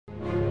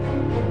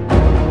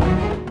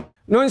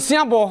No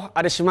nsiabo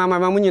adeshima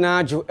mama munyina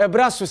ajo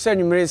ebra so se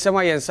nwumere nsem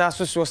ayensa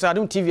so sa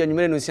Adom TV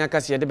nwumere no nsia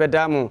kase de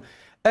beda mo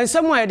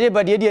ensem ayede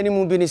bade de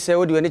animu bi ni se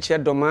wodi wani kire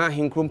doma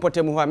hinkrum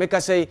potem ho a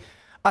meka sei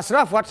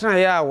asrafo atena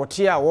ya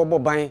wote a wo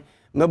boban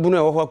mabunu e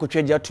wo ho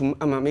akotwa jatum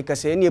ama meka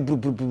sei ne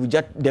burburbu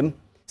dem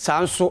sa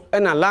nso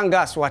na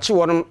langas wache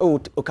wonom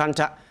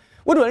okanta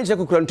wodi wani kire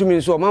kokura ntumi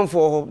nso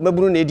manfo ho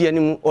mabunu na edi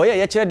animu oye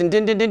ye kire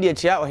dendenden de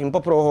atia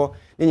ohimpopro ho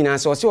ne nyina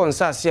se o se won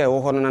sa ase wo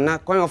ho no na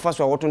kwan ofa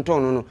so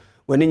wotonton no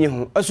wani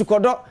ho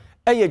asukodo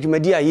eye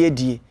dwumadi a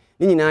yedi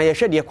ni nyina ye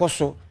hwe de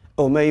koso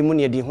o mayi mu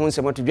ne de ho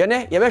nsem to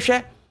dwane ye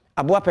behwe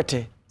aboa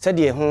pete se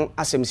de ho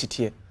asem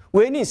sitie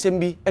we ni nsem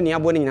bi ene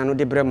abo ne nyina no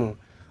de brem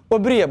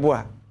obiri ye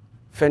boa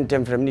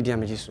fentem frem ni dia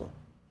mejiso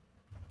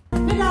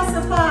bila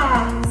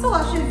safa so wa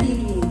hwe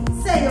video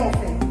say your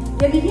friend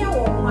ye bi here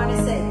wo ma ne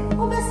say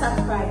o be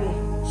subscribe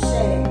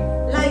share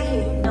like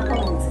it na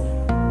comment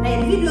na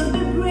videos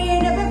be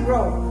brain be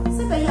grow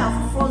se be ya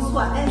fofo so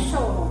a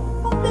show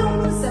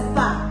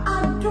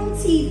Adom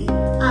TV,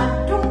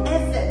 Adom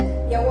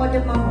FM, ya wode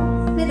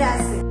mama. Ne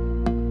dase.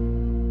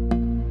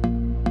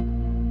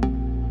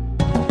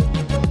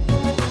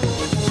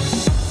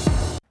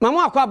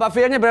 Mama akwa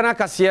abafe nye brana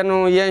kase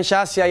no ye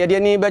nhya ase ye de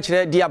ni be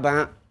kire di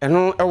aban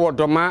eno ewo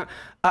doma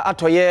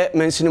atoye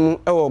mansinimu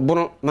ewo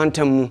bono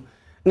mantammu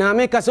na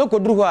me kase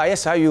okoduru ho a ye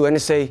sa yu ene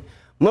sei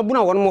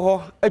mabuna wonmo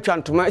ho atwa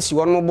ntoma esi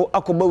wonmo bo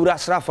akoba wura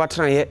asrafo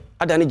atran ye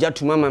adane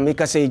jatuma ma me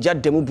kase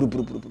jademu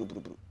buruburu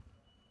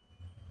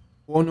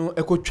Ono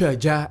ekotwa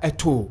aja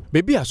eto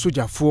bebi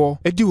asojafo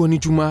edi woni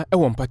djuma e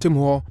won patem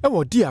ho e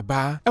wo di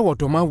aba e wo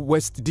Doma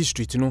West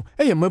District no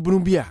eye mabunu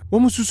bia wo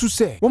mususu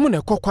se wo mu na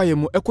ekokwaye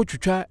mu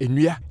ekotwitwa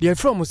enua de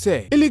from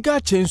se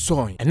illegal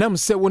chainsaw enam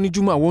se woni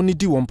djuma woni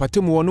di won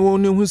patem ho no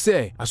woni hu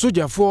se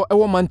asojafo e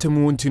wo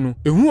mantem wonti no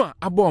ehu a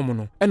abom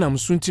no enam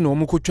sunti na wo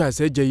mukotwa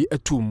asa ajayi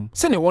atum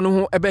se ne wono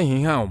ho ebe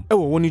henham e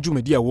wo woni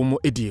djuma di a wo mu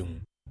edi ehu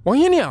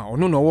wonyeni a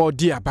ono no wo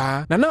di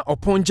aba na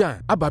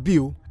oponjan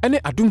ababio ene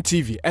Adom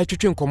TV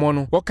etwetwe nkomo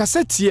no wo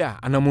kaseti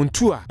a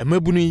anamontu a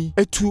emabunu yi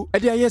etu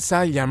ede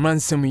ayesa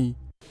yamransem yi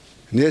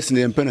yes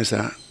ne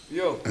empenesa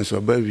yo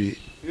enso bawi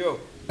yo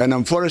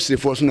enam forestry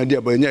force na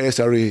dia ba nya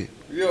yesare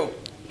yo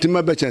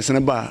tima be chensene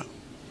ba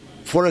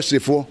forestry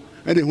for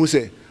ede hu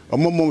se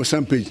omomom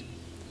sampage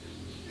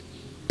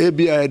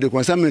ebia de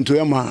consignment to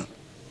yama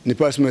ni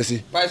pass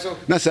mercy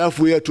na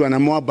safu yetu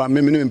anamo aba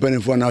meme ne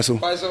mpenefo na so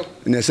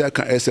ne se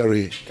ka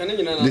SRA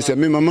ni se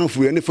me mama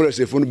fu ye ni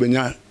forestry for no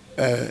benya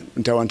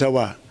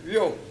ntawantawa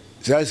yo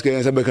sasa ke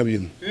nsa beka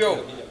bim yo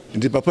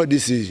ndi papa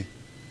DC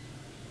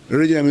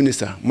regional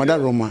minister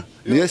Madaroma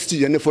ni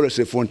yesti ye ne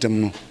forestry for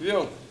ntem no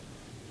yo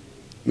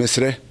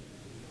mesre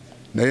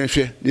na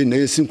yenhwe ni na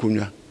yesin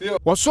konwa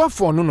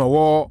Wasofo no no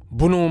wo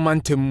bunu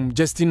mantem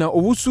Justina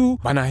Owusu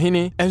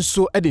banahene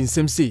enso ede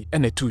nsemse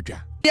ene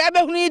tudwa ya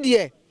behunu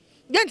die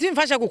genti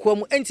mfasha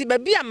kokomu enti ba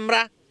bia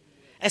mra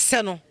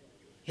ese no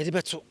ye de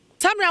beto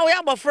samra wo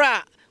ya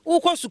bofra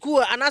ukọ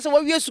suku anase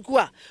wawie suku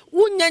a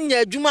wunyanya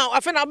adwuma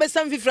afa na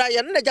obesam fifra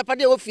ye na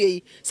japade wo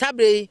fie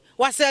sabre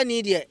wasa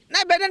ni de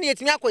na beda na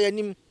yetimi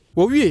akoyanim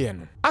wowie ye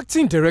no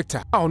acting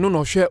director a ono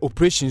no hwe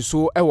operation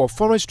so ewo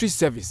forestry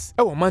service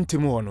ewo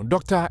mantemu ono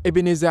Dr.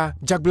 Ebenezer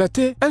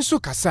Jaglate enso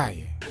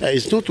kasai.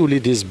 It's not only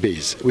this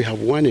base. We have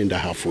one in the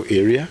Hafo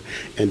area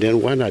and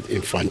then one at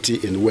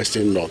Infanti in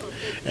Western North.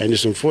 And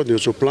it's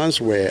unfortunate. So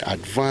plans were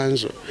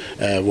advanced,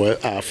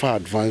 are far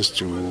advanced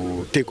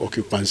to take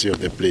occupancy of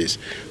the place.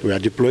 We are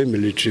deploying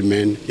military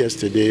men.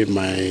 Yesterday,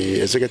 my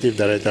executive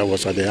director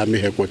was at the army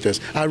headquarters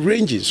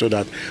arranging so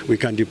that we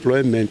can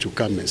deploy men to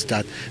come and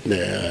start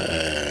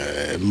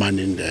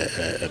manning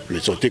the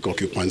place or take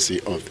occupancy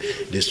of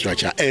the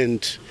structure. And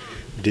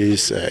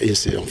this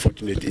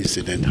unfortunate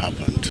incident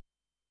happened.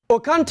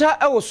 Okanta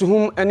ewo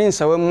suhum ene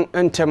nsawam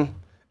entem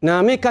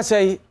na meka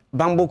sei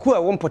bamboku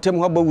a won potem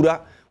ho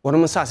bawura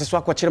wonom sa ase so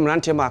akokire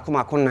mrante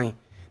makonan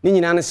ni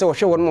nyina ne se wo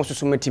hwe wonom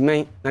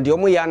ososomatiman na de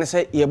omo ya ne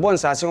se ye bon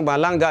sase ho ba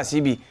langa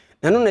sibi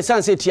na no ne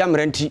sanse tia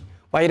mranti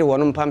wayire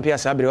wonom pampia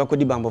sabere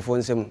wakodi bambofo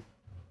nsem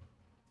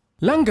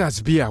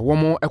langas bia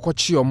womo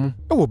ekochiom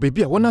ewo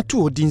bebi a wona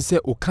to odinse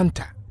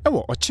okanta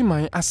ewo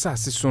ochiman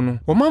asase so no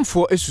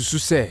womanfo esusu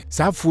se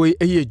saafoe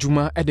eye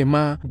adwuma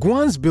edema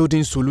Guans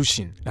Building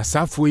Solution na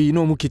saafoe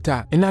no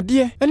mukita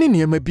enade ene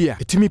niema bia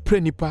etimi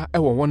pranipa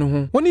ewo wono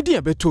ho woni di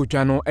abeto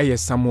odwa no eye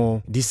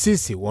samo di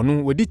sisi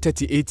wono wedi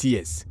 38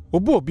 years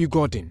obo obi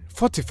Gordon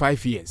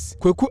 45 years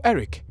Kweku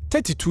Eric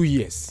 32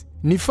 years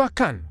Nifa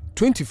Khan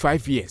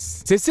 25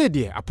 years sese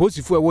de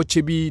aposifo ewo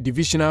chebi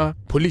divisional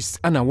police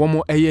ana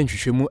womo eye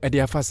nhwehwemu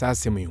ede afasa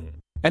asemu hu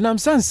enam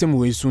sansem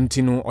we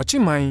suntino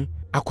ochiman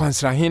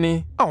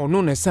akwansrahene a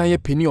ono na san ye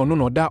peni ono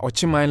no da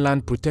Ochiman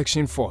Land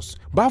Protection Force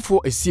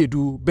bafo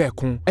esiedu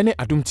bekon ene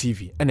Adom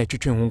TV ene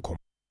twetwe ho nkom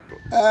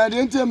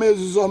the ntem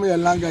ezuzo me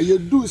langa ye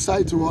do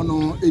site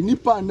wono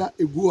enipa na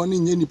egu ono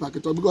nye nipa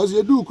keto because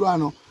ye do kura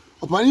no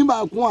opani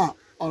ba ko a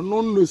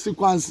ono no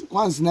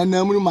sequence na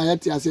namru ma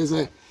yete ase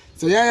se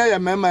ye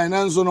mema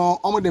na nso no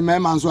omo de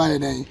mema nso aye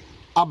den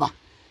aba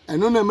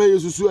eno na me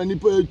yesusu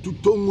enipa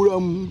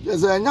tutonwuram ye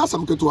se nya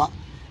sam keto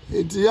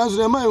enti yanso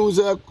na mai hu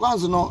se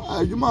kwanse no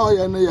adwuma ho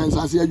ye no ye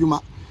nsase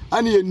adwuma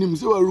ani enim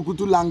se wa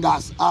rukutu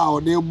langas a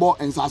ode bo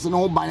nsase no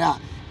ho ban a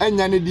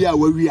enya ne dia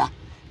wawia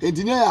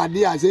enti ne ya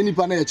de a se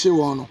nipa na ye che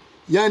won no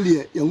yan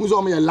de ye hu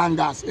so mo ye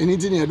langas eni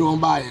ti ne ye do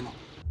ba ye no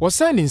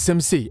wɔsan ne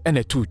nsɛm sei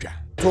ɛna tuudwa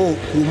to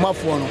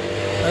kumafo no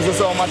ɛsɛ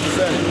sɛ ɔma te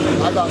sɛ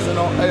asase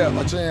no ɛyɛ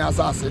ɔkyen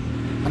asase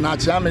ana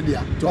akyea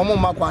media to ɔmo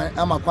ma kwan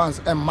ama kwans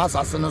ɛmma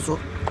asase no so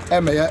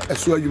ɛmɛyɛ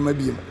ɛso adwuma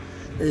biem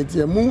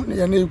enti emu ne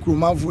yɛ ne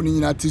kumafo no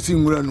nyina tisi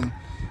nwura num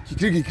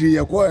kikiri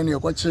yɛkɔ ne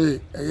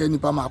yɛkɔkye ɛyɛ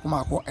nipa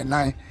maako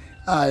ɛnan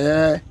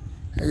a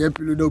ɛyɛ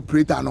pilodo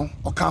operator no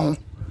ɔka ho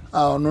a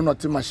ɔno no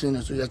te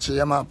machine so yɛkye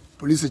yɛ ma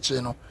police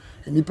kye no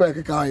nipa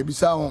ɛkeka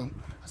ebisa wɔn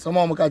asɛm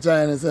a ɔmo ka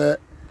kyerɛ ne sɛ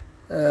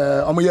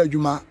ɔmo yɛ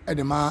adwuma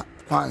ɛde ma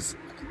kwans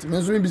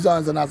timenso bi za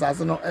na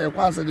asase no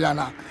kwans de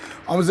ana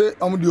ɔmo se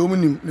ɔmo de ɔmo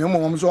nim na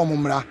ɔmo so ɔmo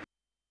mra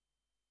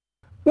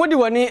wodi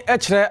wani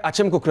ɛkyerɛ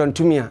akyem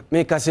kokrantumi a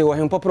meka se wo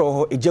hempopro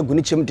ho ejagu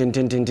ni kyem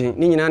tentententen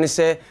ni nyina ne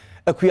se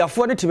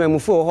akuafo de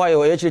temamufo ho aye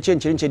wo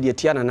yɛkyerɛkyerɛ de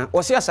atia nana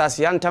wo se asase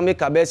ya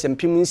ntameka ba se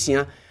mpem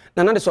nsia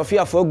nana de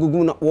sofiafo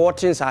agugu na wo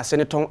ten asase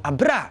ne ton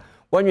abra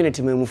wonwene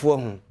temamufo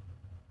ho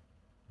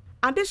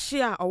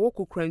Adeshia owo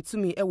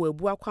kokrantumi ewe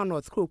abu akwa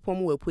north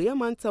kropom we poye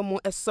mantam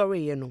esore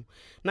ye no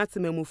na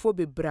temamufo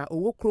bebra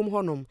owo krom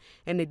honom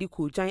ene di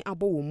kojan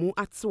abowo mu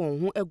ate won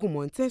ho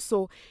agumonten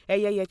so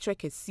eye ye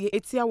trekesie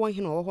etia won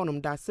hena wo honom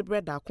da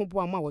sebre da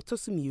akobo ama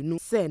wotoso mienu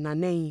se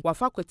nanen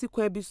wafa kwati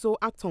kwa bi so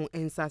aton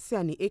ensase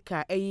ani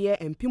eka eye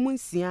empem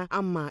nsia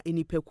ama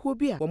enipakuo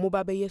bi a wo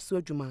moba be yeso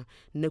adwuma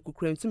na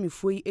kokrantumi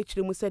foi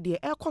echire mu se de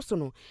ekoso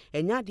no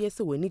enya de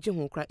se wani gye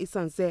ho kra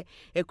isanse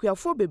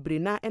akuafo bebre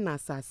na ena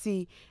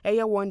asase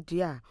eye won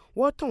dia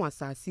woton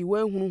asase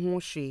wanhunu ho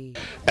hwe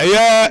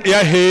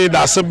eye he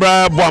da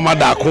sebra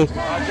boamadako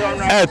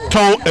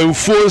ton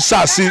enfuo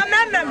sase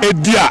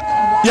edia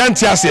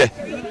yanti ase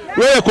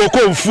we koko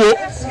enfuo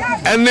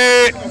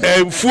ene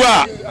enfuo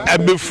a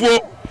ebefuo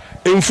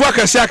enfuo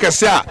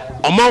akese a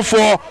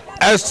omanfo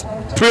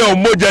spray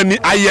moja ni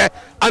aye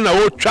ana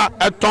wo twa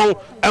eton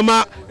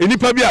ema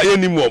enipa bi a ye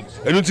nimom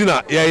enuti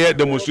na ye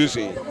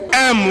demonstration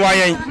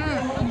wayen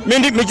me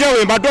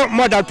jewe ba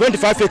more than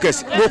 25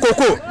 acres wo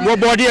koko wo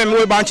body em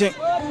wo banche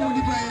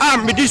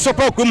me di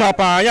support ku ma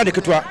pa ya de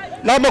ketwa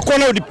na be ko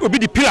na obi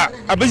di pillar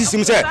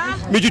abesisim se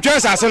me twetwa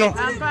asase no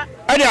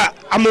ade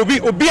amobi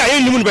obi a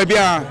ye nimu no ba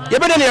bia ye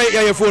be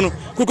de ye fo no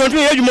ku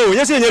continue ye adwuma o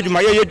ye se ye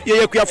adwuma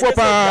ye kuafo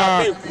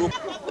pa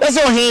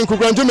ese ohin ku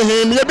continue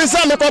hin ye be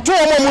sa me ko to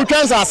o mu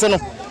twa asase no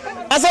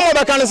asem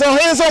oba kan se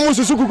ohin so mu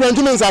susu ku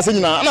continue asase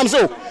nyina anam so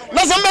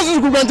na so me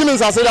susu ku continue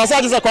asase da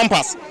sa just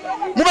compass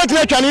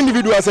Mubeti twa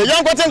individuals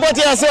yan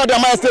kote ase o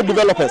the state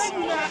developers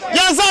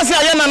yan sase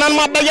aye nanan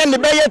ma be ye ne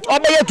be ye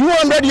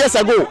 200 years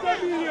ago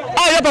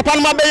aye papa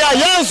ma be ya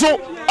yan so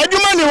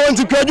adwuma ni won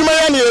ti adwuma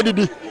ya ne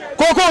edidi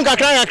koko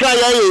nkakra ya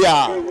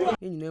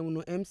nyina mu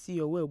no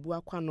MC owo abu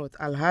akwa north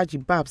Alhaji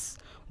Babs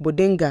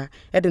Bodenga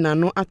edena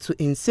no ato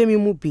ensemi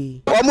mu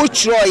bi omu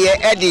chiro ye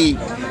edi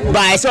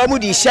ba se omu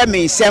di hye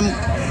nsem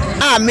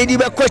a medi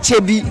be koche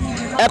bi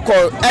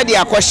eko edi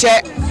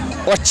akohye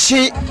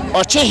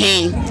ochi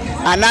hin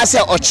anase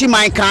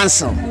Ochiman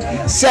Council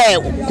say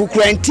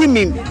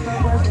kukrantimi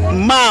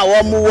ma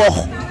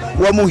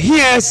wo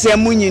hia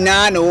semu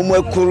nyina na wo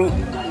akuru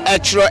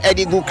etro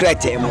edigu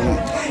krete mu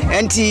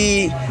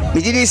enti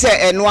migidi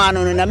say eno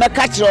anu na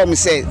meka kire o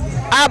say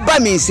aba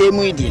mi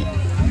nsemu idi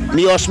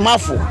mi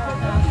osmafo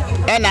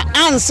ena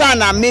ansa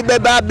na me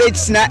beba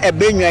betina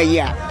ebenwa yi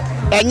a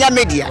enya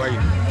media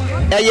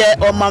eye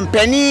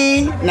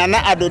omampani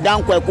na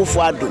adodankwa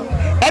ekufo ado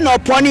ena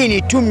oponi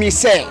ni tumi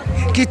say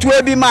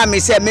kitwe bi ma me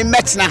se me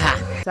metna ha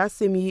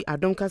sasemi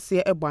adom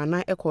kase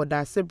ebana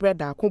ekoda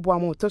sebreda akobo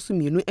am otoso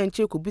mienu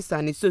enche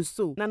kobisa ne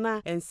so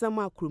nana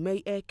ensama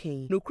kromai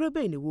eken no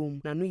krebe ne wom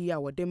nanu yi a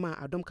wode ma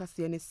adom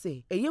kase ne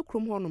se eye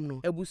krom honom no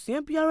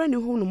abusua biara ne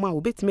honom a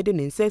obetime de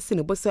ne nsase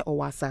ne bose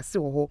owa asase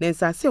wo ho ne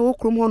nsase wo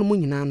krom honom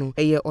nyina no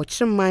eye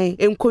okyeman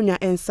enkonya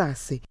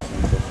ensase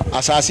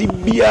asase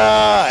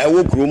bia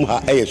ewo krom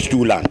ha eye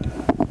stuland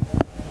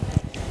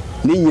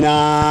ni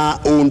nyina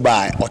owned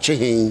by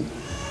Ochihin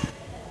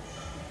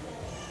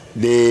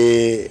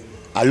the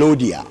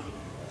Alodia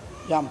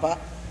Yampa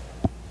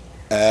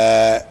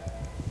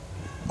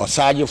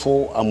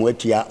Osajefo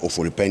Amwetia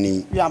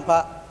Oforipeni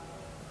Yampa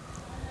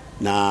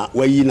na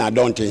wayi na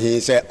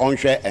AdomTV say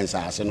onhwe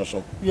ensase no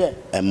so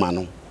ema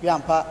no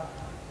Yampa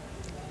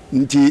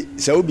nti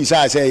se obi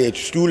say ye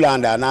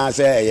stuland na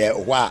say ye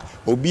hwa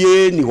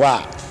obie ni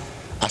hwa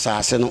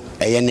asase no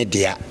eye ne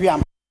dia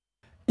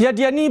ye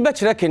de ni be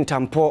kire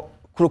kentampo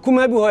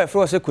krokuma bi ho e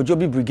fro se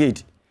Kojobi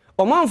brigade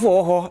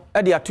omanfo ho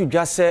e de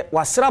atodwa se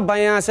wasra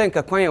ban se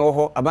nkakwan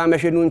ho aban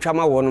mehwe nu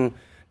ntwama wonum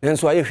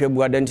nenso aye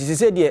hwebu adanti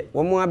se de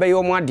wo mo abaye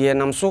wo mo ade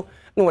nam so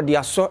na wo de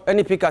aso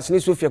ene pikas ni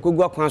Sofia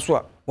kogu akwan so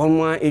a wo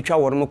mo etwa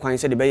wonum kwan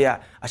se de be ya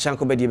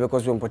ahyanko be de be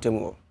koso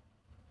mpotemu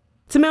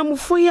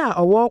Timemufo ya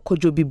owo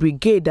Kojobi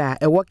Brigade a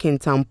ewo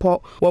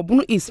Kentampo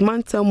wobunu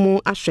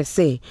Ismantamu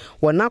ahwese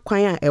wona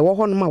kwan a ewo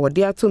honoma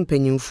wode ato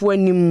mpanyimfo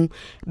anim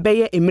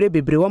beye emre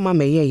bebre wo ma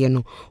meyeye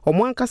no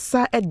omo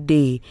ankasa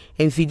ede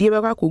emfidie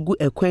bekwa kogu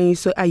ekwan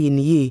so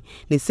ayeniye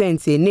ne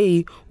sente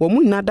nei wo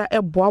mu nada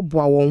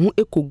eboaboa won ho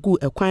ekogu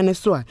ekwan ne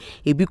so a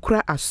ebi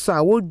kura aso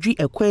a wodwi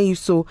ekwan yi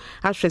so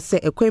ahwese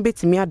ekwan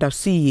betimi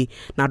adasiye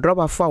na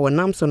drobafo a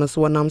wonam so no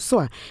so wonam so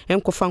a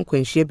enkofa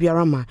nkwanhia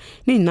biara ma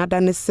ne nada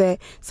ne se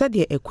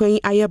ekwan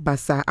aye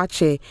basa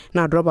ache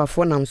na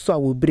drobafo nam so a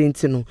wo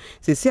brenti no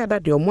sesi ada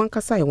de omo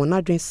ankasa ye wona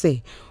adwen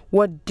se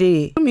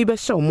wode mi be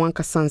hye omo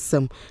ankasa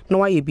nsam na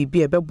waye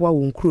bibia beboa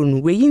wo nkuro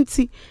no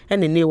weyinti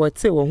ene ne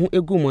wote wo ho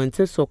egu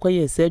monte so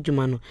koye ese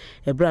adwuma no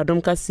ebra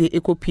adom kase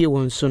ekopie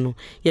won so no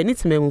ye ne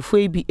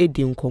temamfo bi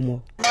edi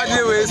nkomo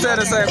Badly we say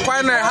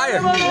quite high.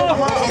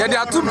 Yeah, they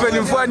are two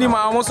penny for any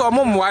almost or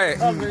more.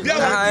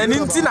 And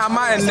in Tina,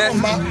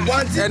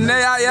 and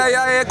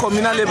they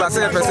communal labor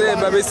say,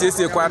 baby,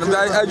 say, quite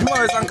a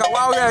Juma and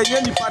Kawa,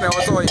 any panel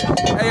or so. I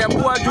am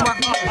poor Juma.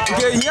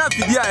 Get here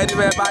to be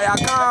anywhere by a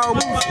car.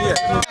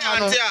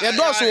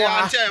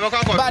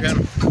 But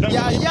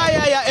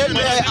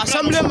yeah,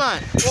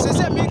 assemblyman.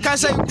 Say me can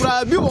say,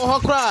 be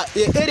or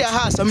area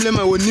has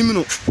assemblyman with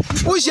Nimino.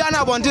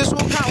 Ushana want this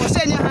one,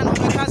 say,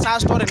 your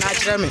story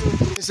natural.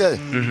 Say,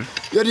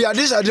 yeah,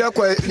 this idea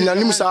quite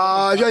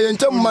Nanimsa,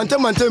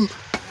 Mantem.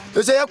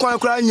 They say, I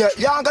crying,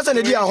 young cousin,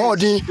 a dear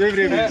hoarding,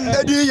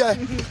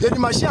 Eddie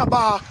Machine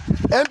Bar,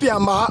 MP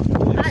Maha,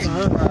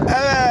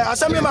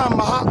 Assemblyman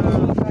Maha.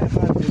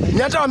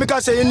 Yata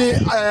Mika say any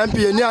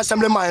MP near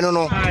Assemblyman,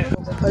 no. I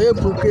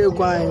procure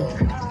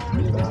wine.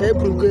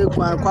 April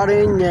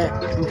quarrying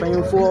and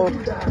paying for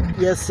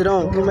yes,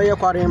 wrong, no may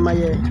acquire my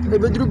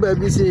ever drew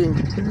baby saying.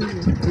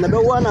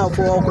 Number one out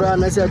for Okra,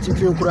 and I said to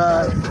you,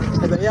 cry.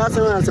 If I ask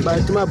an answer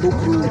by to my book,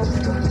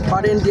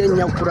 quarrying the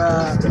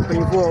Yakura,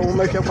 paying for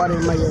almost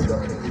acquiring my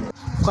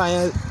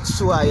quiet.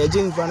 So I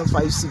didn't run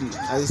 5 city.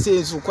 I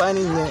say, so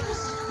quieting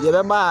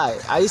yeah, bye.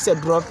 I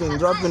said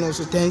dropping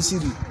also 10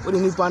 city. What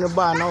do you find a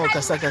bar now,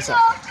 Casacasa?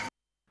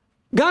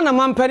 Ghana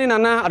mampeni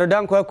nana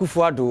Adom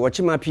Kufuado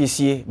ochima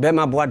PCA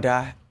bema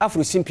boada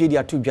afro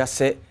simpedia to dwa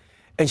se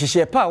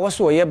enhihye pa wo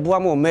so ye boa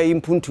ma mai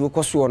mpuntu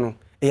koso no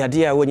e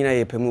ade a wonyina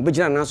ye pemu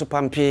begina nan so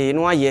pampe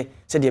no aye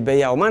se de be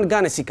ya o man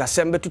Ghana sika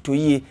sembe tuto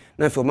yie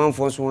na fe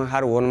manfo so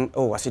hare won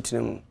o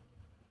wasetena mu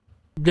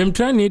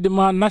Demtrani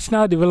Dema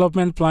National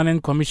Development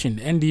Planning Commission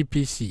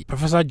NDPC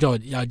Professor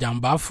George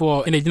Yajamba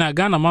for Enejina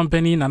Ghana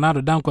Mampeni na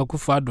Adom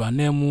Kufuado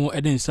anemu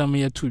eden sam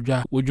ye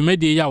tudwa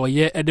wodwumade ya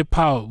woye ede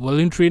power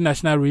voluntary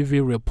national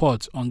review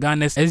report on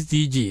Ghana's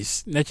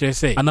SDGs naturally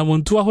say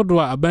anamuntu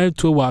ahodo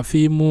abato wa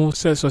afi mu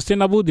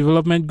sustainable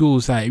development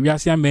goals a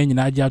wiase ama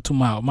nyina agya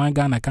tuma o man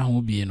Ghana ka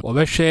ho bie no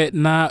obehwe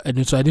na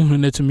edunsuade hunu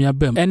natumi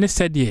abam ene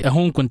sede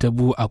ehon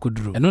kontabu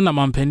akoduru eno na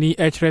mampeni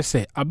echre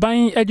say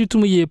aban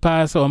agitum ye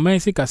pa so o man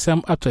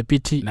sikasam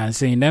atopiti na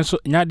nsen nenso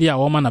nyade a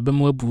woma na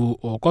bemu abu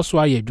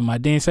okoso aye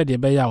adwumaden se de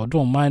be ya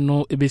odo man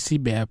no ebesi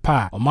be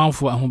pa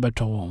omanfo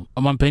ahobeto won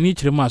omampani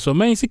kirema so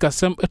man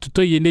sikasam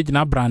etoto ye ne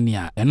gina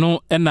brania eno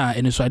ena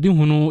enisuade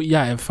hunu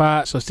ya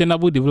efa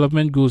sustainable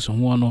development goals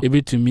ho no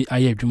ebetumi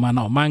aye adwuma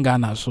na omanga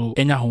na so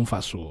enya ho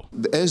mfaso.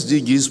 The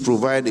SDGs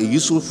provide a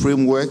useful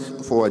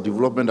framework for our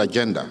development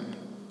agenda,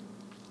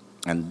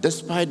 and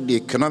despite the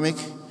economic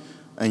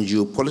and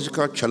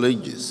geopolitical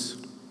challenges,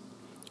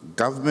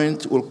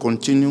 government will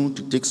continue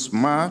to take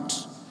smart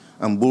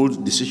and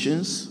bold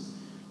decisions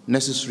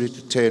necessary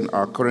to turn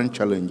our current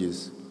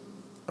challenges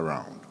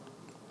around,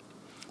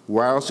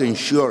 whilst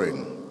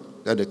ensuring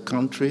that the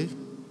country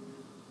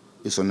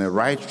is on a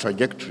right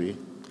trajectory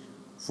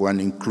for an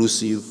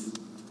inclusive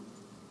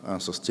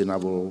and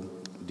sustainable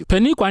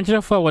Penny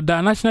Quanchera for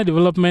the National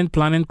Development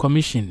Planning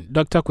Commission,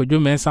 Dr.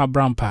 Kojo Mensa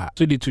Brampa,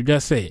 so the to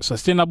just say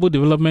sustainable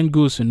development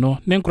goals no,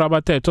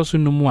 Nenkrabata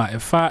Tosunumua, a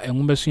far and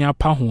Umbesuya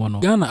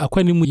Pahuano, Ghana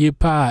Aquanimu ye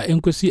pa,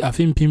 Enkosi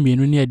Afimpi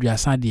near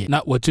Diasadi,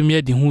 not what to me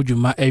the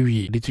Hujuma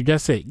every, the to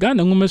just say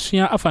Ghana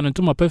Umbesuya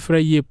Afanatuma Pefra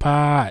ye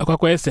pa, a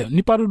quaquese,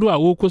 Niparudu a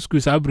woko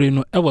screws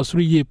abreno, ever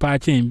 3 year pa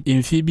chain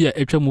in Fibia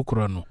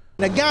Echamucrono.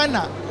 The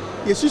Ghana,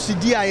 Yesusi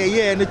dia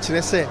ye and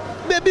the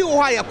baby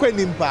why a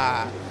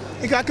quenimpa.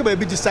 I can't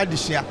be decided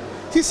this year.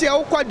 This year,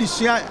 this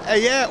year, a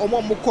year or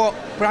more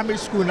primary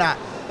school now.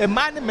 A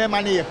man,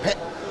 money, a pet.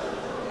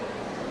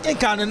 In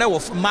Canada,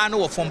 of man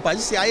or from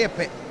Paris, I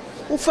pet.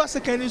 Who first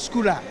secondary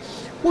school,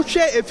 who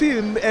share a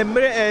fear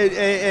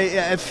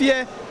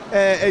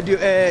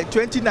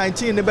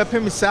 2019, the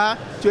Pemisa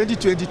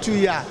 2022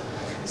 year.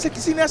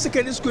 Senior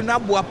secondary school now,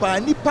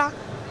 Buapa, Nipa,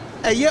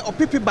 a year of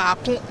Pipi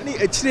Bapon,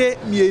 a tray,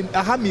 me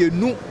a hammy,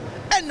 no,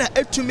 and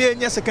a 2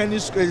 million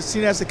secondary school,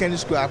 senior secondary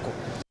school.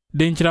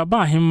 Denchira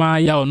ba hima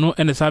ya ono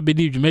ene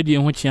sabedi dwumadi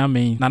ho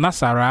chiame na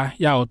nasara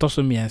ya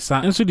otoso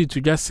miensa enso di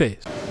tudwa se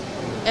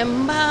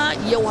emba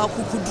ye wa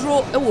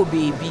kukudro ewo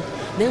bebi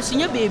na enso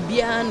nya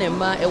bebia na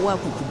emba ewa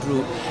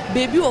kukudro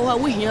bebi wo ha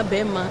wo hia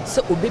bema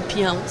se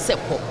obepian se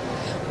ko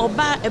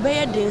oba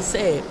ebeye den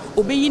say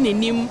obeyi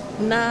nenim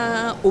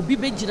na obi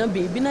begina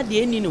baby na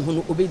de eni ne ho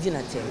no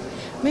obegina tem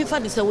me fa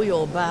de say we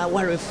oba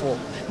warefo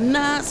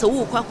na se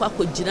wo kwakwa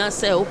kogina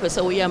say wo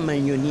pese wo ya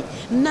manyoni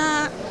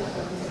na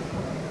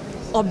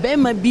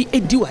obema bi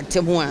edi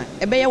watemo a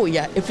ebeye wo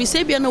ya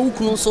efise bia na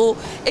wukunu so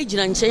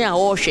ejina nchen a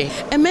wo hwe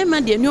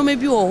emema de nneoma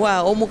bi wo ho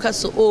a omuka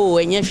so o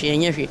enye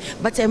hwe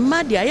but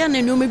emma de aya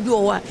na nneoma bi wo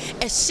ho a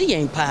ehye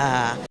yen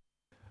pa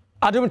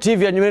Adom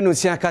TV anwumere no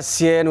sia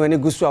kase no ene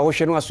gusu a wo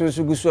hwe no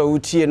asonso gusu a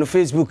wutie no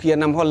Facebook ye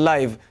nam ho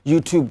live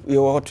YouTube ye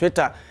wo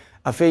Twitter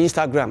afa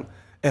Instagram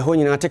ho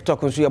nyina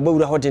TikTok nso ye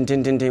bawura ho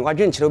dendendenden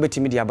wadwenkyere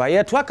obetimi dia ba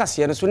ye to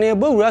akase no so ne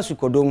bawura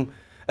asukodom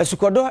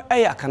asukodo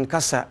eya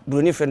kankasa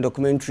broni friend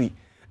documentary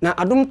na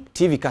Adom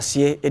TV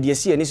kase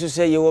ediasi ani so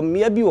se ye wo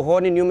mmea bi wo ho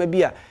ne nneoma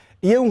bi a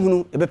ye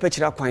nhunu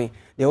ebepekira kwan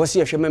de wo se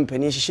ye hwema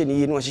mpani hyehye ne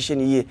ye no hyehye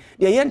ne ye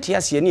de ye nte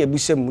ase ne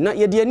ebusam na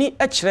ye de ani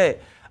ekire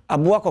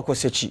aboa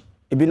kokosechi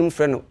ebinum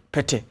freno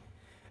pete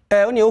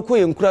oni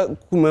okoye nkura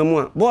kumamu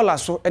a bola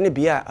so ene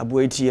bia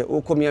aboa etie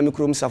okomia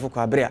mikrom safo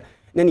kwa abrea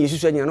na ne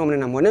yesusu anya na omne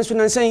na mo nanso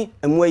nansan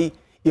amwai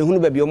yehunu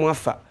ba bi omo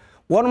afa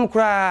wonom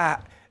kura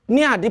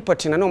ni ade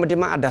potena na omde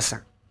ma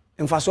adasa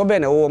mfaso be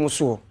na wo mo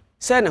so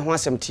se ne ho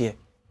asemte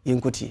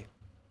yenkotie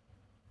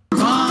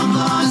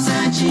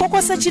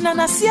kokosechi na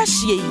nasia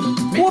hye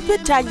wo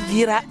peta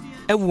yira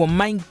ewo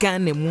man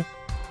Ghana mu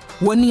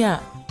woni a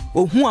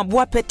ohu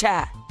aboa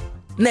peta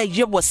na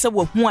yebo se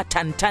wo hu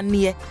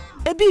atantane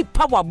ebi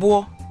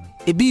pawabo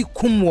ebi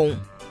kumwon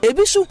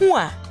ebi so hu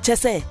a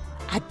chese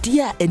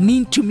ade a ani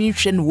ntumi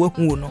hwe no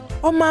wahu no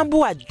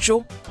omabo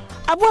adwo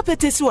abo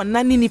petesi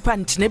wonane nipa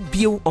ntene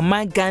bio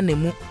oman Ghana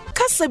mu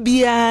kasa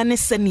bia ne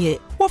sene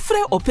wo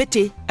frɛ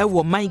opete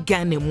ewo man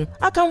Ghana mu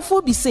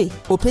akamfo bi se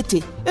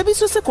opete ebi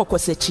so se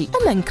kokosechi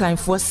na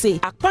nkranfo se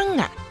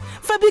akpanga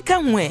fa bi ka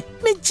ho e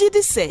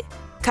megidi se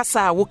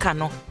kasa wo ka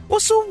no wo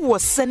so wo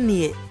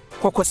sene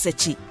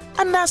kokosechi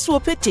anaso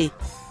opete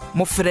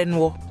mo frɛ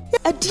no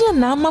adia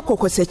na ama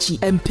kokosechi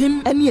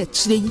empem ane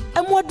akire yi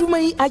amoduma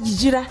yi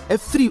agigira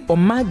afiri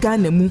oman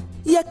Ghana mu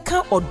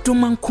yeka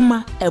oduma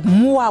nkoma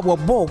emoa wo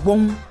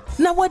bɔbɔn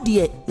na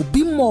wode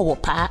obi mo wo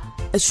pa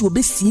asu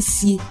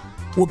obesiesie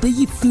wo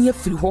beyi fia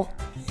firi ho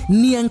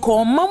ni enka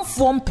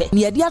omanfo mpe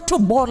ni ade ato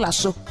bola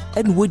so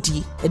ene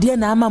wodi ade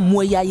na ama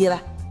mo yayira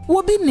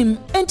wo binim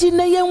enti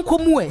na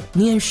yenkomu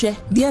ni enhwe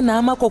de na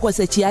ama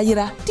kokosechi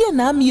ayira de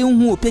na ama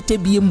yenhu opete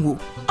biemu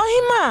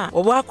ohima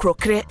wo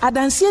akrokre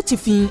adanse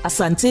atifin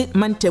asante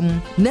mantem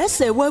na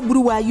ese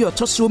waburu wa yi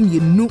otoso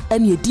mienu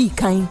ene edi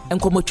kan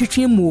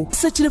enkomotwetwe mu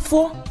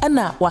sechirefo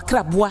ana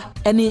wakraboa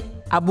ene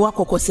aboa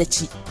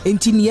kokosechi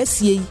enti ne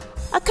asie yi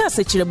aka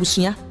sechire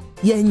busua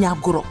ye nya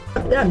goro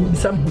ya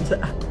misam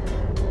huta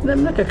na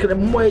nakakra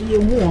mo ye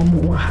hu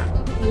omo wa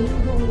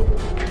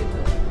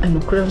eno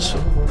kranso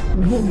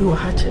mi hu bi wa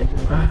hache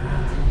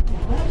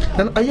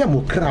and I am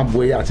a crab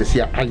way as a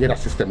ayera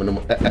system and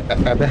a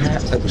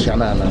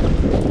bushana.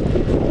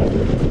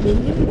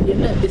 You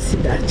never see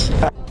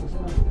that.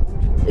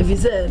 If you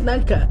say,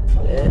 Nanka,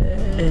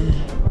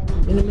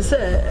 you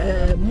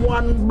say,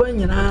 one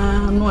bunny,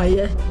 no, I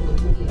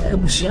a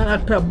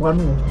bushana crab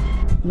one.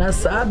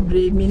 Nasa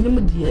brave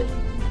minimum dear.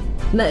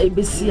 Na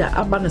ABC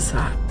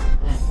abanasa.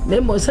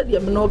 Nemo said you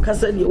no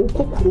castle, you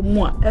cook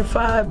more,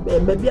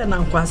 F5, baby, and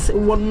I'm quite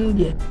 1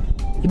 year.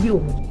 If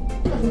you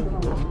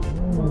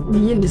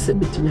ni se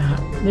betinya ha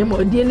na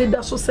mo die ne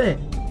da so se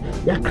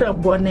yakra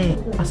bone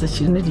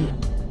asachi ne die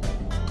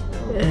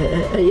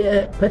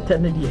peta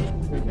ne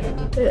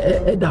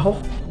die da ho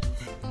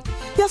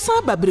ya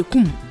sa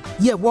babrekum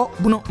ye wo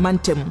buno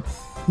mantem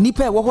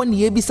nipa wo ho ne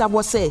ye bisa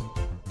wo se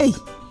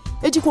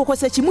eji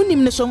kokosechi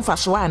munim ne so mfa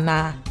so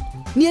ana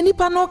ne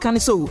nipa no kan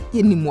so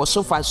ye nim wo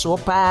so fa so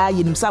pa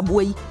ye nim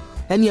sabo yi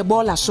ene e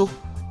bola so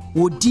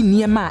wo di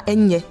niema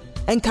enye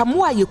enka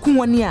mo a ye ku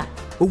woni a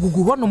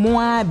ogugu ho no mo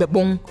a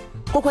bebon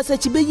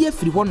kokosechi be ye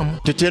firi ho no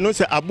tete no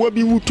se aboa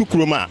bi wutu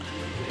kroma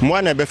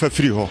mo na be fa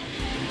firi ho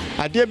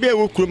ade be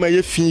wo kroma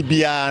ye fi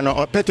bia no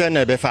opete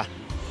na be fa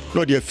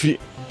no de firi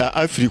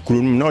afiri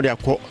krom no de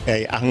akọ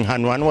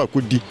ahanhano ana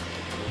wakodi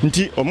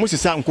nti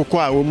omosisa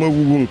nkokọ a o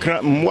mawuwu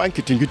nkra mo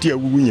ankitingiti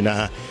awuwu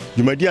nyina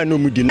dwumadi a no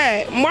mudi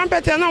mo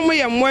ampete na mo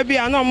ye mo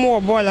bia na mo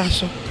wo bola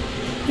so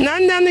na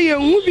nna no ye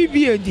hu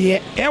bibie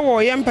de e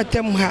wo ye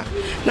mpatam ha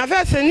na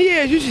fa se ne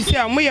ye jusu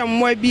se mo ye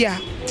mo bia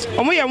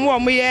omo ye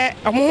mo ye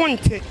omo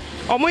honte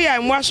omo ye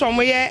mo aso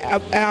omo ye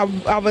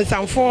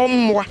abansanfo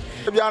mwa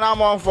bia na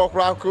mo mfo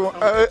krako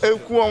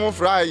eku omo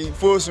fry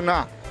fosu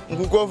na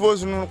nkuko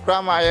fosu no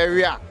krama ye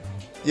wi a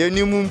ye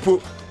nimu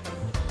mpo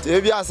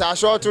te bia sa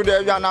short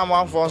de bia na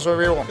mo mfo so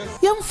wi wo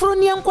yemfro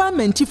ne nkwa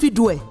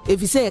amantifido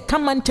efise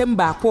kamantem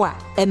ba ko a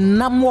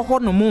ennam wo ho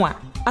no mo a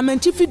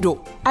amantifido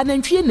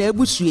anantwie na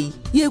abusue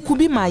ye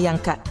kubi ma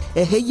yanka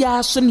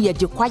ya so ne ye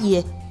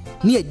kwaye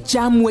ne ye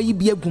jamu yi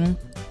bi agum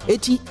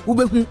eti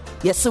ubehu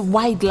yes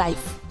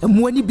wildlife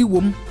emuani bi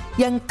wom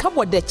yanka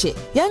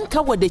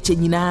wodeche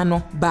nyina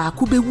no ba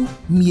ku bewu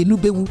mienu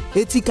bewu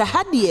eti ka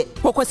hade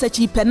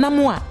kokosechi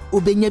penam a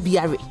obenya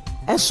biare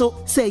enso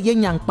se ye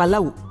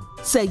nyankpalawo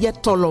se ye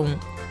tolon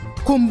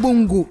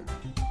kombongo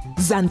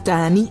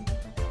Zantani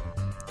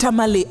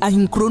Tamale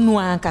ahinkrono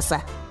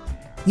ankasa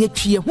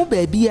yetwie ho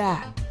baabi a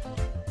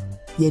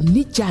ye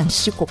ni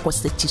janhye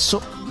kokoseti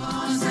so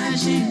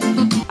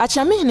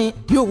achamene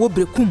yo wo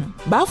brekum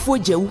baafo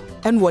jewu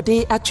en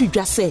wode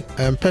atudwa se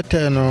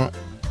empete no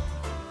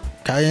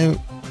kayen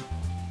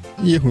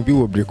yehu bi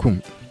wo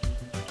brekum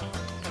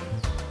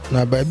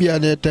na baabi a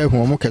de ta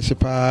hu mo kese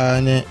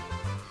pa ne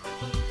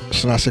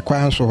snase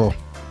kwan so ho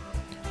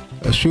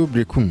asu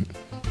brekum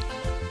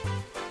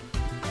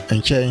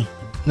enchen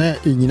na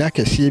enyina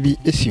kese bi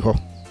esi ho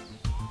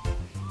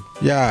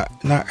ya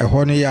na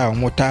eho ne ya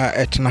mota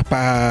etna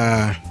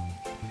pa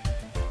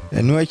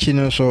enu achi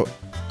no so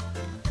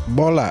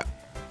bola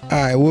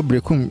a ewo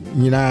brekum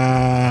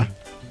nyina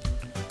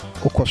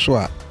okoso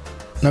a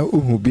na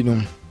uhu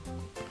binum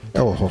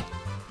ewo ho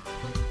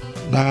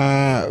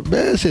na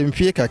be se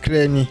mfie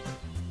kakra ni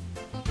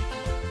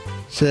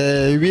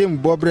se wiem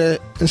bobre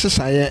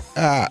nsesaye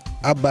a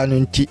aba no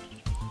nti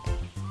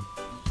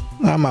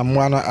na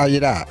mamwa no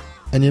ayira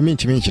ene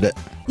mintimi nchire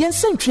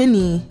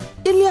yensentweni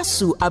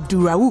Eliasu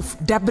Abdurrauf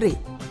Dabre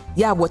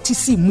ya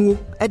wotisi mu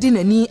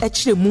edinani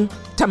echiremu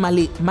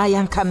Tamale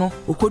mayanka no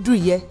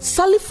okoduye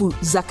Salifu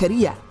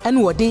Zakaria en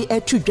wode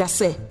atudwa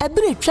se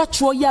ebere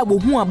twatwo ya wo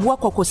hu aboa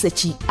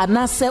kokosachi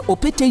anase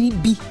opeteri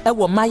bi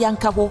ewo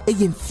mayanka ho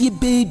eyemfie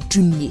be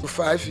dunie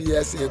 5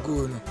 years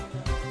ago no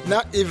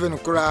na even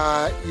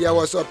kura ya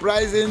was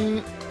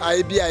surprising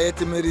idea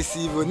yet me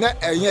receive na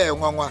enye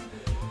enwanwa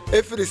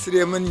efiri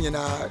sirem nyina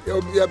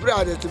ya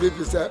brother to be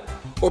say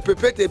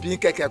opepete bi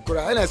keke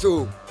kura na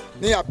so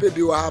ni ya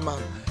pebi wa hama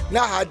na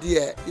ha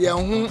de ye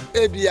hu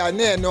ebia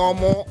na ene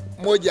omo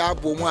moja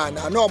abomu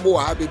ana na omo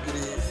wa ha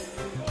bebiri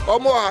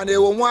omo ha na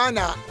ewo mu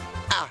ana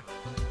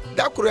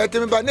da kura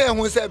temi ba na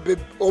hu se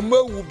omo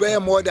wu be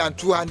more than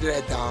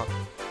 200,000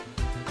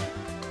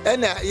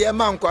 ena ye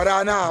man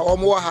kwara na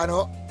omo ha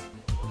no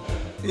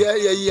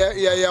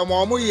ye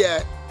omo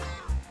ye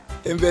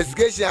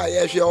investigation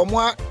ye hwe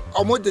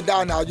omo de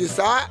down na ju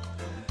sa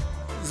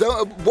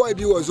boy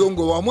bi was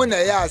zongo omo na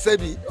ya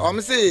asabi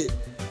omo se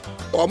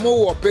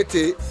omo wo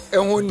pete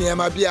ehun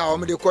niema bi a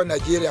omo de ko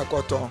Nigeria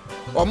koton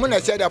omo na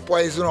cheda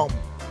poison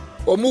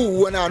omo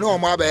wuwo na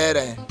omo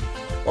abere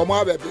omo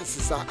abebe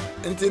sisa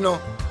ntino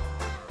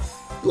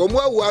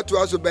omo awu atu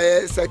aso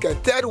be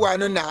second third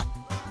one na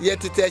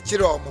yetete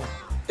chire omo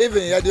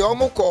even ya de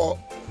omo ko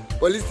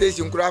police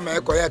station kura ma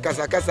ekoya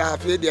kasa kasa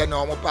afie de na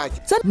omo park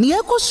ni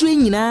ekoso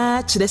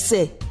nyina chire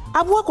se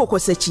aboa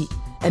kokosachi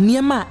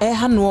eniema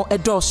eha no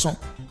edoso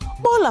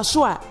bola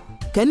so a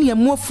kania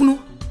muafunu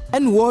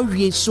ene wo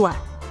wie so a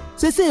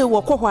sese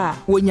wo kwo a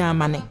wonya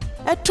amane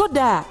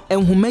etoda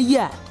enhuma yi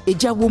a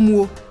eja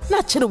womuo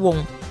na kire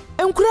won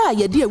enkura a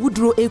yede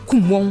awuduro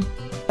ekum won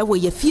ewo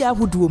yefia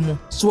ahuduo mu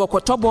so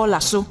wokoto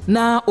bola so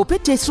na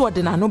opete so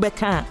de na no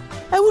beka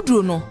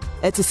awuduro no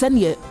etise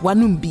ne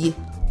wanumbie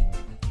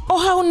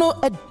ohaw no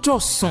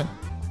edoso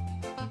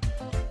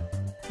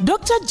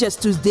Dr.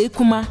 Justus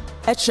Dekuma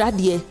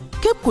etrade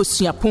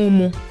kepkosuapon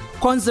mu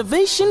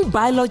Conservation,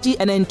 Biology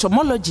and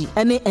Entomology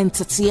ene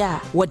entity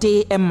a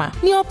wode emma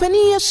ni opani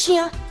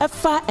yesua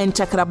efa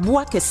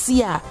enchakraboa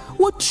kese a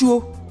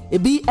wotuo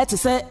ebi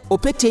etese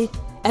opete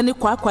ene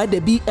kwakwa da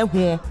bi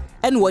eho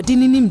ene wode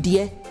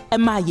ninimde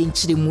emma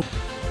yenchiremu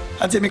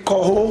ante mi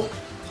ko ho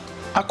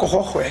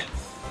akohohwe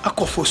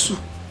akofosu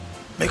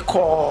me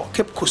ko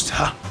Cape Coast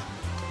ha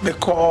me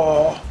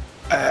ko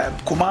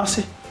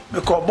Kumasi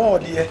me ko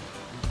Bodie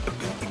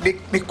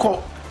me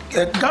ko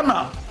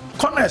Ghana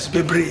Connors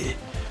bebre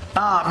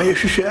me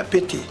hwehwe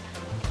pete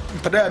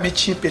mpada me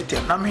chi pete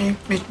na me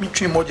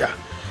twi moja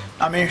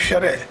na me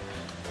hwere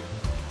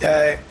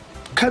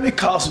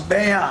chemicals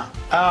ben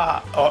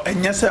a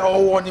enyese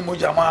owo ni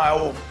moja ma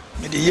o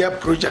me the year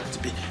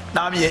project bi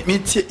na me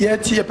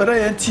ye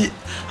pere ye ti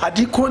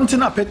adi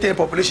kontina pete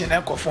population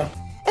en kofom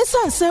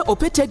esanse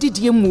opete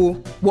didie muo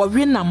wo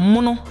we na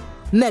mono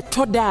na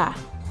toda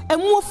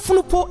emu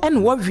funupo en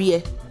wo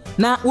we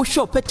na wo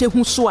hwe opete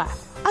hu so a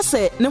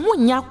ase ne ho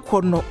nya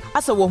kono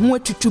ase wo ho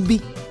atutu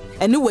bi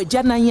ene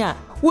wagya nan a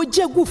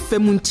wojagu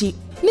famunti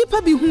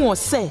nipa bi hu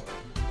ose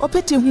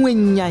opete hu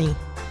anyan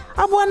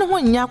aboa ne ho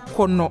nya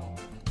kono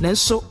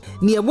nanso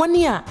ne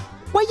ewone a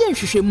waye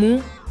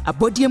nhwehwemu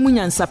abodie mu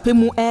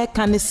nyansapemu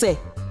eka ne se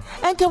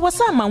enke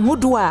wasa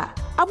manhodo a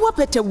aboa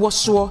pete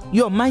woso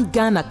yo man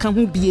Ghana ka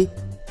ho bie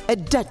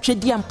eda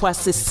twedi ampo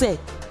asese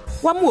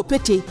wama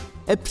opete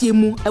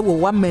apiemu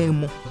ewo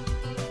wamamu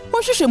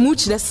wohwehwemu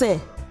kire se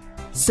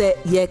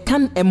ye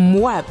kan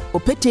emmoa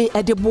opete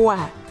edeboa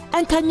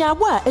enka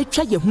nyawa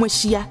etwa ye ho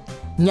ahia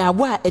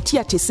nyawa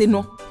etiatese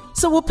no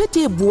se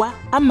wopete bua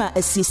ama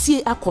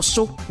asiesie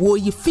akoso wo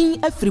yifin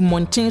afiri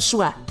monten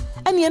so a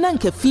ene na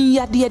nka fin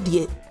yade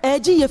de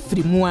eji ye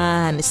firi mu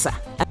anisa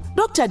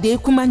Dr.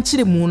 Dekuma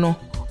nchiremu no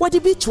wode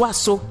bi to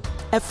aso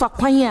efa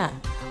kwan a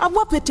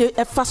abopete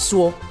efa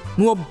so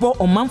no obo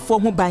omanfo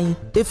ho ban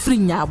efiri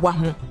nyawa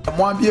ho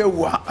mo bia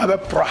wu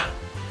abepra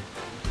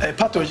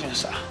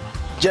pathogens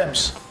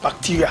germs,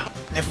 bacteria,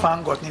 ne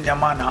fungus, ne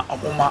yamana,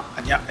 omoma,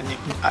 and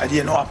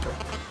no apple.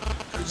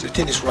 The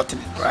thing is rotting,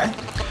 right?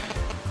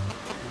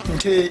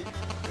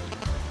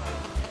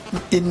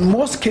 in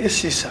most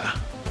cases,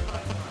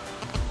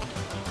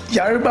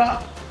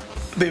 Yariba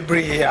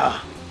Bebrea,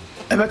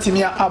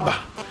 Ebatimia Abba,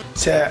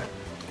 say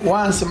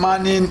once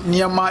money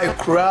near my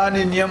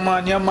crani, near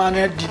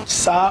my did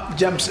sa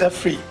gems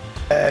free,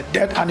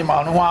 dead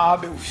animal, no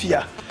one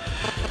fear.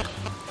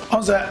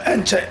 On the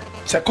enche,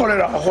 say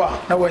cholera or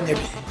no one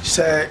yabi,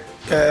 say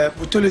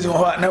botulism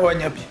or no one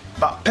yabi,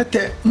 but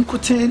Pete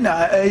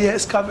Mkutina a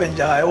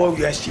scavenger, I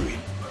always see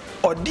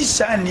or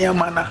this near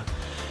mana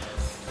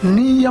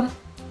near.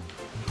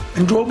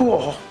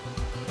 Ndrobo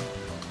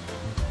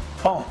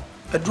oh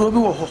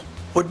adrobo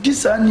o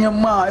disa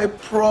niema e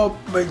pro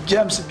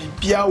James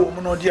bibia wo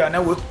mo no dia na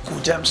we ku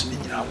James ni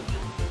nyina wo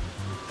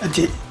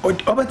enti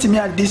obatimi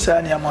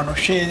adisa niema no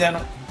hwenya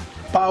no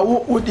pa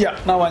wo dia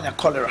na wanya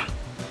cholera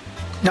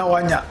na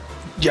wanya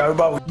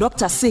diareba.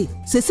 Doctor say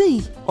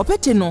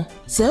opete no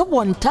se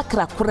won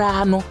takra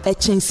kura no e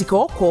chensika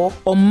okọ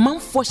o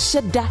manfo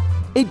hyeda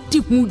edi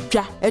hu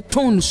dwa e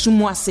ton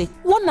sumu ase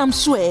wonam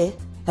so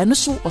eno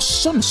so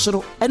oson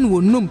soro ene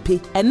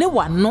wonompe ene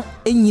wano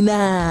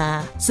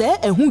enyina se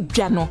ehu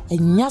dwa no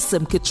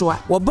enyasem ketewa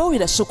wo bawe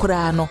de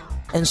sokora no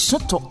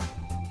ensoto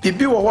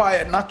bibi wo wa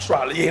e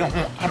natural ye hu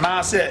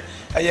ana se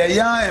eye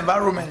ya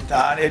environment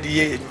a de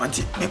ye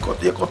manti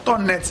ye ko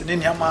ton net ni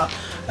niama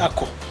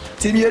akọ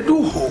ti mi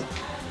edu ho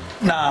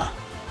na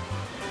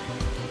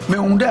me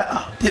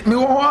unda me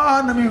wo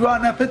na mi wa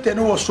na pete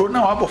no wo so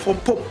na wa bofo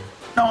pom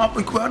na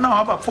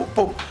wa ba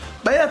pom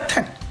ba ya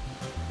 10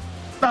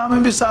 na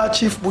me sa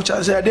chief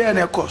butcher say dey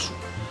na course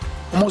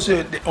almost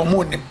the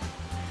omonim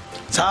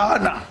sa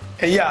na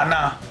eya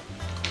na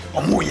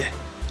omoye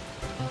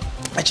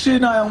actually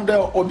na yong there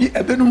obi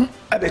ebenum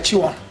abechi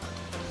won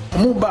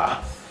omo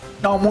ba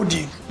na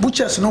omodi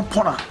butchers no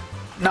pona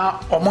na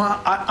omo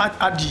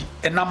adi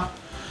enam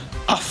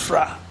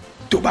afra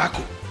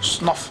tobacco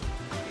snuff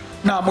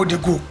na modi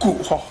go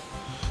ho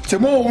te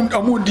mo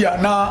omodi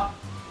ana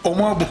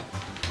omo abu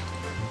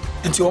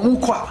nti omo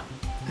kwa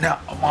na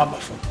omo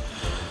abafo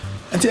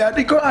nti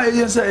adiko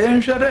aye say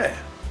yenhwere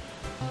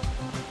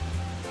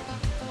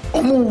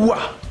omuwa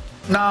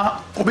na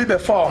obi be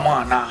fa omo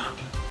ana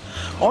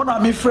ona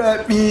mi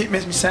frɛ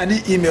me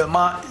send email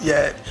ma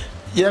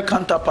ye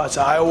counterparts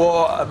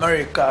Iowa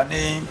America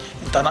ni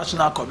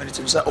international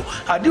community say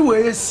oh ade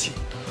we si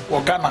wo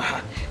Ghana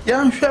ha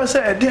yenhwere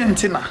say de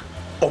ntina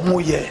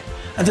omo ye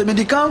nti me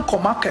di kan ko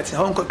market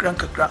ho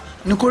nkakra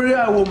ni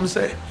korea wo mu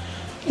say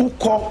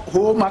ukọ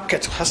ho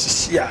market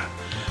hasisia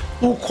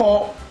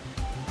ukọ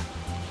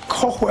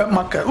kowe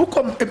market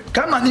ukom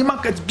kana ni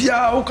market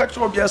bia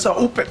ukacho bia sa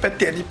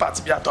upepete ni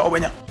part bia ta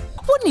obenya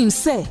wonim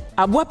se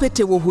aboa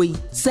pete wo hoi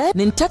se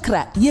ne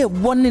ntakra ye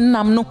wone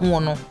nam no ho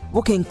no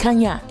wo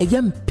kenkan a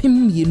eye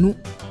mpem yenu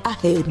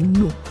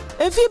ahanu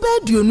efi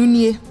ba duonu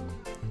nie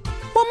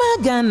wo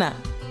ma Ghana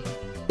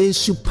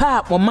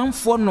ensupa wo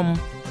manfo nom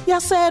ya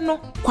se no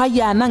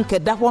kwaya na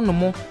nkeda ho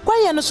nom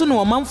kwaya no so no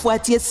wo manfo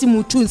atie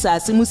simu tu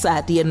nsase mu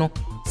saade no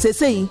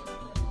sesei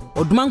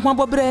odumankwa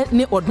bobre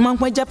ne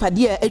odumankwa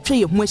japade a atwa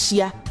ye ho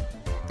ahia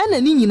ana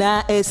ni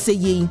nyina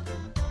eseye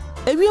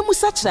ewiem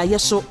sachira ye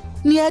so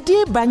ni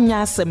ade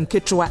banya asem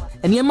ketwa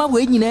enema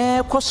we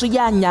nyina koso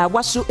ya anya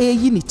waso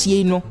eyi ne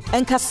tie no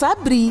enka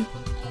sabri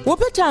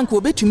wobetanka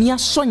obetumi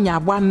asonya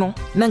abwa no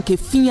na nka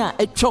fia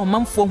atwa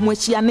manfo ho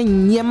ahia ne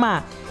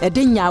nyema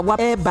ede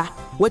nyawa eba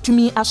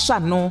watumi asha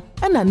no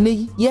ana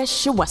nei ye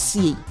hye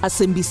wasie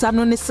asembisa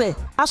no ne se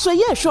aso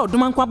ye hwe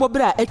odomankwa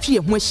bobre a atwe ye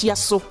ho ahia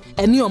so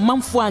ene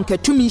omanfo anka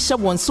tumi hye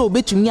won se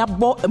obetumi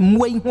abo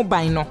mwai ho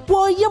ban no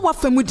wo ye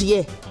wafamu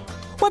de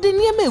wode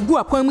niema egu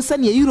akwan mu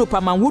sane Europe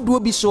amanwodo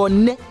bi so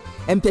ne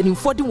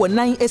empanimfo de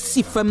wonan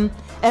asifam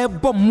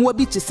ebo mmoa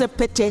bi tse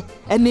pete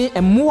ene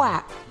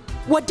mmoa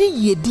wode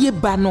yedie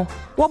ba no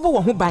wobo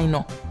wo ho ban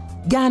no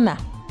Ghana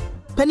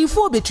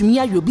panimfo betumi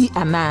ayobi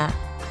ana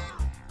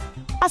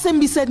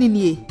asembisa ni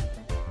nie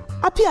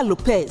Apia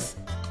Lopez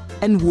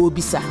and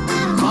Wobisa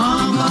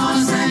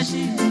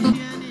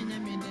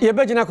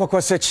Yebegina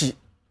kokosechi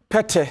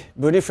pete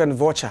bonifen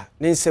voucher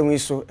ne nsɛm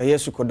so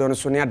yesu kodono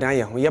so ne adan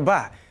ye ho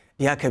yeba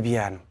ya ka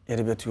bia no ye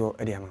de betuo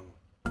e de ama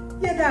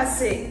yeda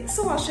se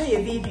so wa hwe ye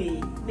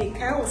video me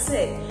kai wo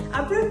se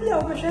abra bia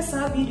wo hwe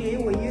sa video yi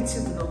wo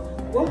YouTube no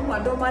wo hu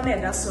adoma na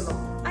eda so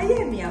no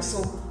aye mia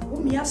so wo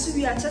mia so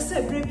wi a chese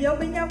abra bia wo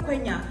benya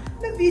kwanya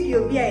na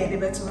video bia ye de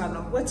betu ha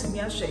no watumi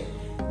ahwe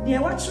ne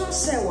watro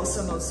se wo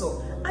so no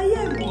so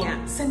aye mia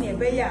se ne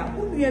be ya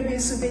wo nua bi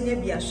so benya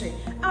bia hwe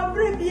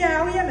abra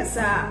bia wo ye me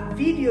sa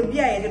video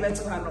bia ye de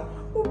betu ha no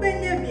wo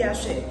benya bia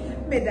hwe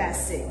me da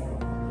se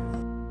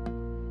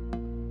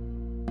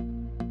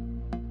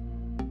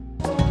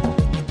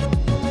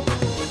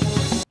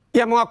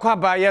ya mo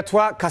akwaba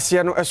yetwa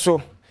kase no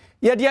eso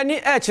ye de ani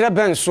e kire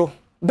benso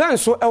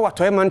e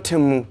wato e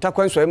mantem mu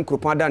takwanso em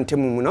kropon adantem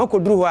mu na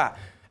okoduru ho a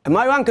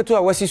emayo anketo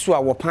a wasisu a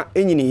wopa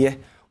enyiniye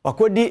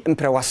wakodi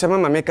mprewasema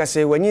mameka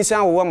se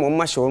wanyisa wo ma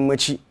ma hye wo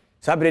machi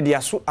sabre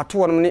dia so ato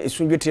wonum ne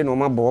esundwetire no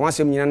mabɔ wo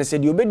asem nyina ne se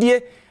de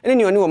obedie ene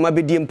ne oni wo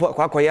mabedie mpo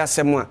akwakoye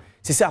asem a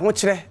sisi aho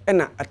kire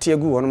na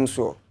ateagu wonum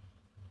so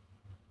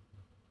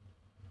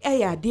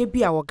Eya de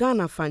bi a wo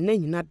Ghana fa na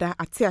nyina da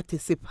ate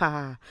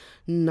sepa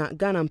na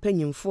Ghana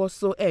mpanyimfo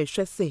so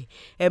hwe se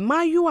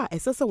emayu a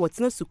esese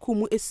wotena suku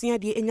mu esua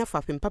de enya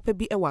fafem papa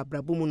bi ewa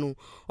abrabo mu no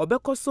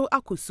obekoso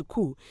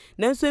akosuku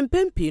nanso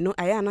mpempi no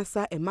aya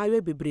anasa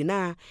emayu bebre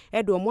na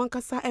edo mo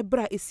ankasa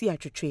ebra esi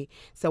atwetwe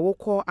se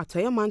wokọ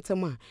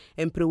atoyemantam a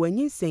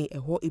emprewanyinsen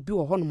eho ebi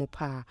wo hono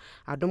pa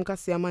adom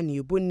kase ama ne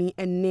eboni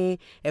enne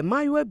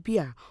emayu bi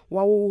a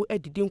wawo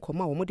edidi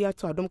nkoma wo mode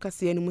ato adom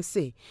kase ani mu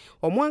se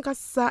omo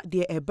ankasa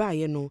de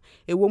baaye no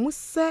ewo mu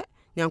se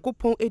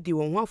Nyankopon edi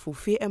won ho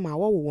afofie e ma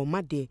wo wo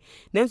made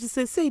nanso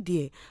sesei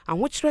de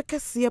ahokyere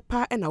kese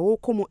pa e na wo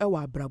komu e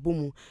wa abrabo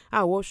mu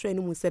a wo hwe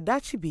ni mu se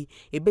dachi bi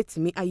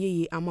ebetimi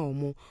ayeye ama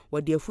wo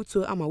wo de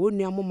afuto ama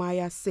wonu amoma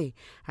ya se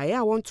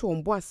aya wonto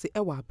wonbo ase e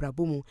wa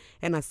abrabo mu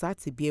e na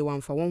saate bie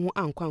wamfa won ho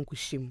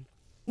ankwankohyim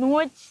no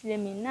wo chile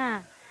mi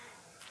na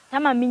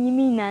tama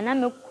minyimi na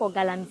me ko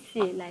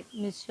galamsey like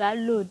me swa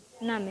load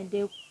na me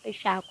de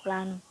hwa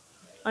akura no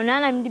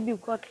onana me de bi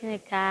ko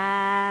clinic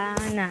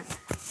na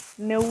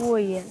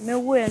mewoye no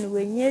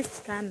wenye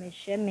ska me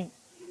hwe me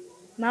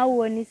ma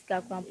wo ni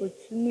ska kwampo 2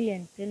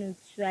 million penu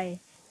tuaye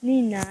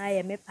ni na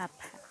aye me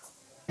papa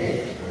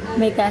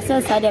me ka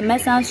se sa de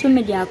mesan so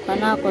me dia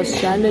kwana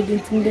akosua lo di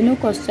tinde no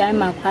kosua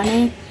ma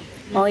kwane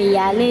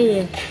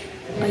oyale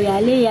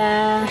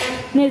ya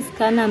ne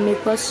ska na me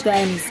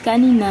kosua ni ska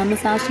ni na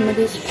mesan so me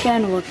de hwe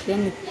no wo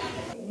clinic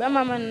ba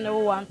mama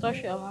no wan to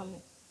hwe mama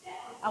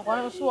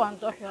akwana so wan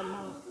to hwe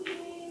mama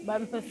ba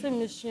mpese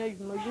mission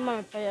adwuma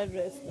me pay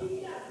address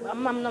ba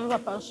mam na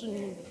papa so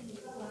ni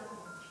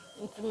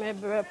nti me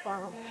bre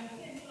pa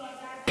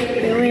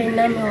we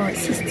na no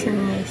 16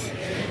 years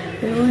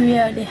we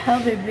are the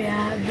have a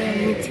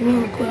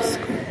meeting ko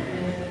school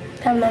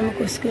tam na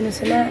ko school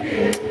so na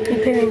my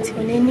parents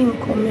on any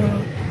come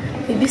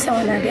we be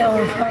sa na dia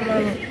on fama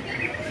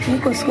no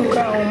ko school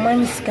ka on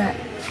manska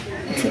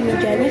nti me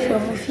jani fo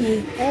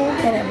fie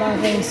era ba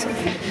venso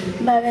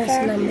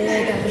na me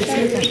da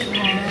se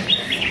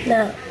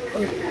na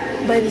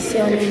baby si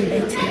on in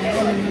bed na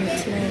na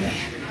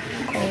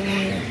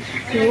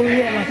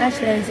we ma ka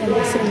challenge am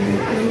say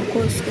no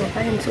ko school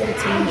I am so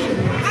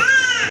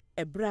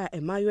Ebra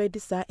emayo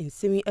edisa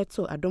ensemi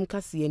eto adom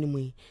kase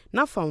animu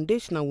na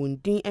foundation a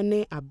wondin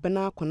ene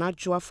abena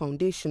konadwoa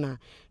foundation a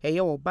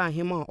eye wo ba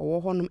hema owo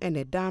honum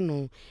ene da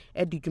no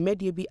edi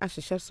dwumadie bi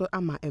ahyehye so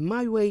ama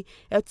emayo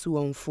eto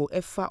wonfo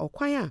efa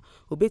okwan a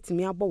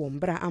obetimi abo wo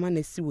mbra ama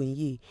na si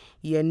wonyi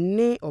ye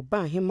ne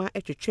oba hema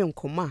etwetwe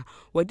nkoma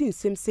wadi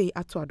nsem sei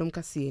ato adom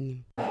kase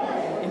anim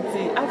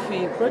nti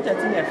afi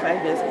project ni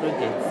 5 years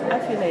project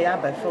afi na ya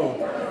ba fo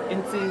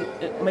nti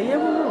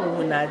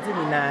mayehu na adi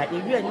na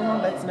ewi anyimo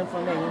betina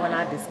fo na anyimo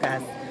na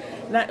discuss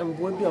na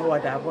mbo bi o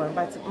da abo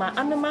but ma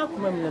anema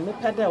akoma mu na me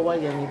peda wo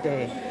ye ni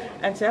de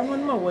anche ho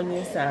no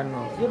wonyi sa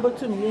no ye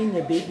botum ye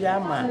nya baby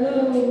ama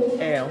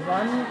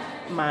one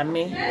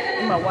mame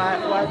ma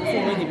wa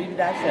tumi ni bibi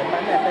da se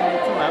ba na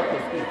beneti ma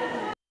akofi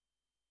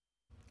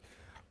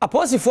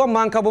Aposifo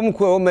manka bom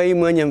ko o mayi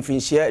mu anya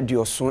mfinhia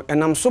dioso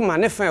enam so ma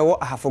ne fa ewo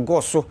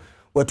ahafogo so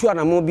watu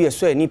anamo bi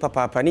eso ani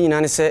papa ni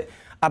nyina ne se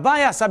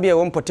abaya asabia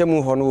wo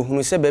mpotemu ho no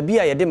hunu se ba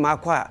bia ye de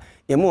makwa a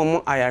ye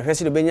mo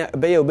ayahwese de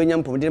benya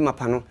mpomde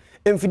mapa no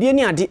emfidie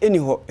ni ade eni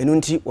ho enu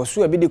nti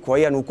woso abi de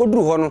koya no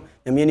koduru ho no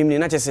na me anim ni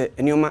na chese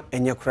enioma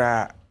enye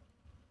kra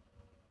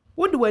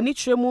Wodi wani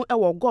tremu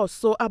ewo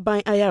goso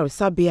aban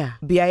ayaresabia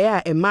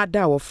biaya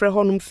emada wo fre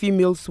honum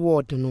females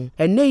ward no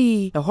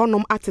eneyi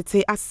honum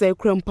atete ase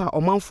krempa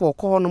omanfo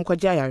ko honum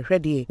kwaja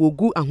ayarhwede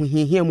wogu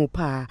ahohiehia mu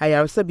pa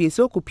ayaresabia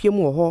se okopiem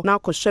wo ho na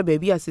akohwe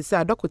baabi asese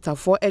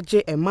adokotafo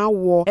eje ema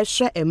wo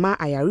ehwe ema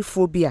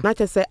ayarefo bia na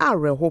chese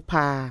areho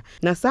pa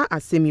na sa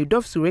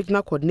asemidof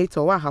regional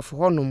coordinator wa hafo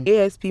honum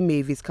ASP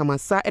Mavis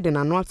Kamasa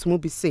edenano atomu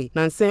bi se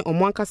na nsen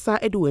omwankasa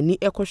ede wani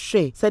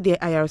ekohwe se de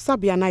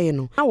ayaresabia na ye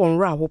no na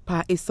wonra ho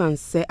pa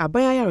se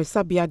abaya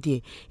yaresabia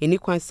de eni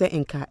kwan se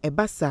nka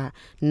ebasa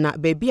na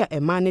baby a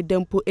ema ne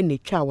dempo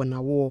enetwa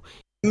wonawo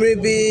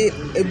mrebi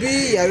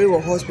ebi yare wo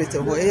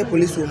hospital ho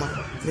police woman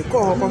me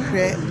ko ho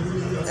kohwe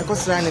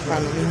ekosra ne pa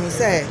no me hu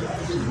se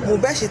mu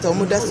beshit o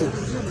mu daso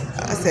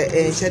ase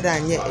enhyeda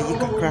anye eyi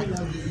kakra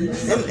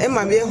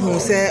emma me hu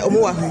se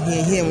omu wa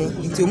hwehie mu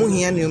nti omu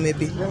hia ne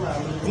omebi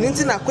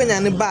nti na kwanya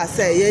ne ba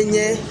se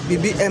yenye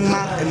bibi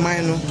emma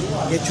eman no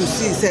ye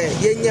chusi se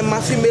yenye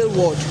ma female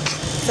ward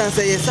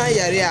sanse ye san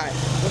yare a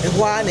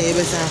ehwa na ye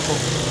besan ko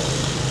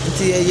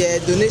nti ye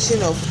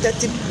donation of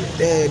 30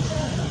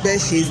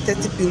 bed sheets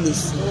 30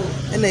 pillows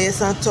and ye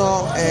san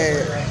to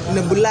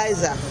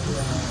nebulizer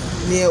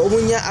ne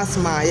omunya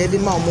asthma ye di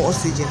ma omo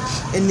oxygen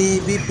any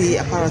BP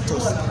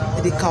apparatus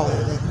e di ka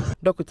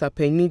Dr.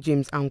 Penny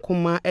James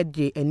Ankoma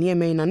ede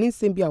enieme na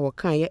nsem bia wo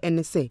kan ye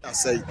ene se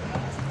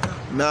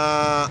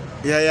na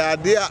ya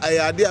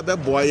ade a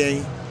beboa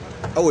yen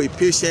awo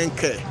patient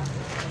care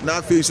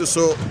na fe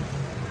so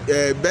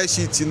bed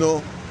sheet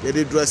no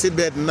the dressing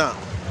bed na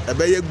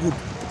very good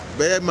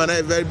very man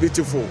very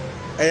beautiful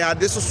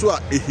this so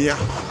a ehia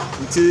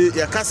nti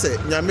ya kase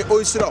nyame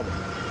oisram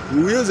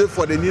we use it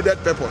for the needed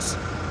purpose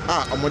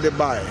omode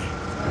buy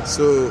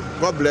So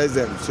God bless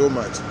them so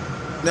much.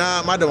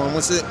 Now, Madam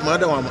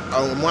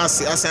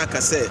Mwasi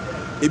Asanka said,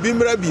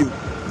 Ibimra Biu,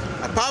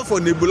 apart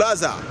from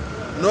Nebulaza,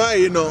 no,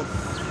 you know,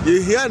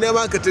 you hear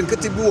never getting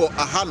Katibu or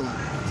Ahanum.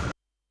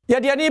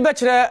 Yadiani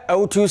Bachelor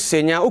Autu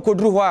Senya,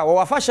 Ukodruwa,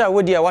 or Wafasha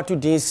Wodia, what to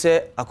dinse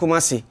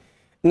Akumasi.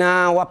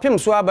 Na wapem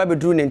so aba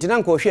bedru ne ntina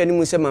nko hwe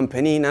animu se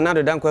mampani na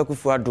nado danko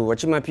akufuado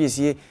wachima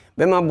PC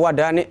bema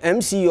boada ne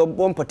MC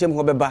obompotem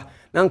ho beba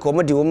na nko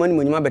mo de wo mani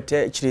monyima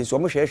bete chire so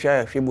mo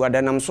hwe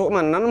buada nam so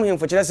man nanom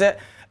hemfo kire se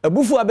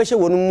abufu abehye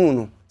wonu mu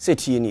no se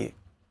tie nie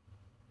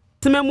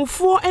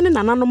Timemufo ene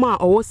nananom a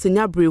owo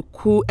senya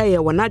breku eye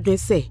wonadwen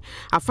se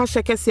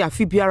afahye kese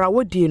afibiara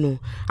wodi no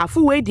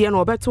afu weedie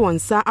no obeto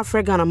wonsa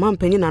Africa na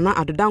mampanyi nana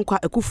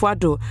adodankwa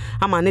akufuado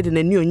ama ne de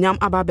nani onyam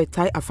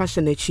ababetai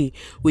afahye nachi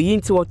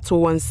weyinti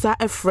woto wonsa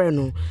efre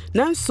no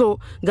nanso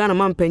Ghana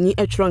mampanyi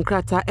etro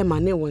nkrata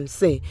emane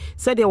wonse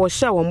se de wo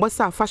hye won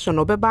bosa afahye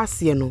no beba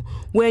ase no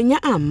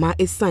wanya amma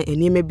esan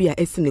enema bia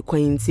esine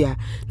kwantia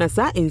na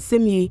saa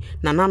ensem yi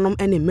nananom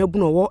ene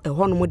mabuno wo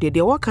ehonom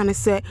de wo kan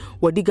se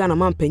wodi Ghana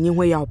mampanyi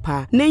ho ya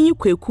pa nenyi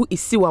kweku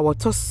isiwa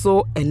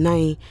wotoso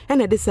enan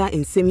ene de sa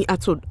ensemi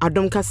ato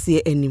Adom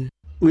kase anim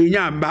we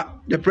nyamba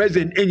the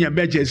president enya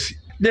emergency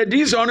the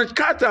this on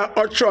Carter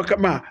or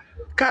kama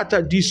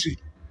Carter DC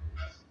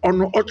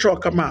on or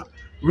kama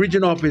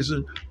regional office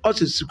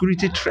also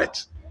security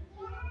threat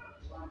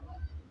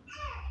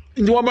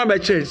in the one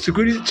match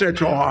security threat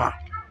or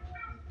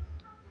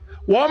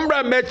one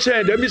bra match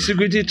the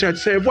security threat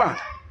say what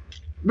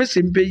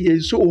missing pay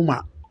so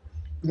uma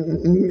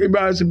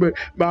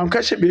ba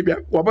nkashe baby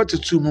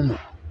wabatutu mumu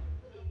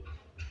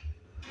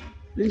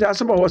nja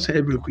asaba wo say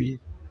ebreku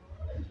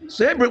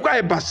so ebreku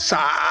ai basa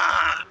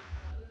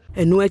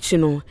enu echi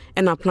no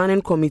na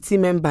planning committee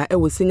member e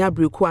wo senya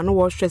breku ano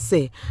wo hwe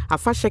se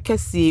afahye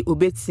kese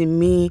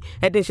obetimi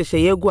e de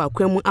hyehyeye gu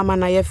akwamu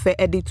amana ye fe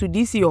e de to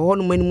DC yo ho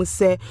no manimu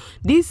se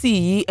DC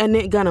yi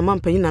ene Ghana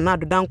mampanyi na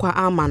adodankwa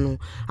ama no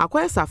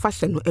akwaya sa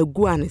afahye no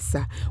egu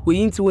anesa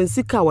weyinti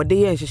wonsika wode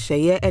ye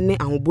hyehyeye ene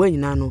ahobo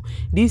anyina no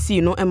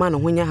DC no ema no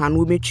honya ha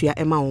no metua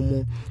ema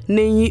omo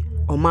nenyi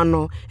oma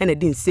no ene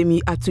de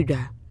nsemi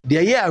atodwa de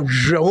ye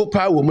ahweho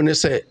pa wo mu ne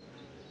se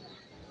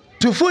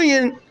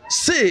tufoyin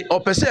say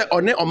opese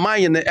one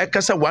oman ne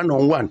ekasa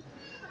 1-on-1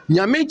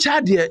 nyame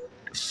chade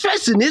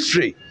first in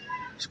history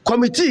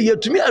committee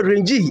yetumi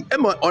arrange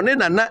ema one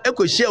nana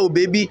ekohia o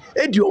baby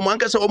edi oman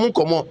kasa omun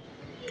komo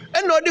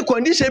ena odi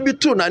condition bi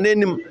to na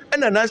nanim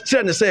ena na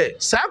stress ne say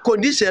sa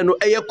condition no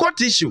eye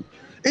court issue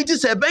it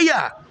is a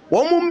beya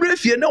wo mum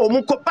brefie na wo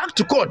mum back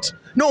to court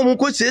na wo mum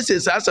ko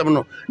sese sa asem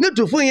no ne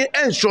tofun yin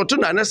enshort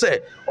na na say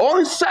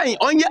on sign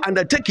on ye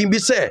undertaking bi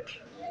say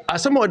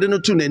asem odi no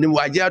to nanim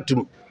waje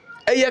atum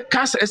eye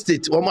Cass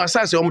Estate o ma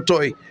asase o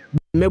mtoy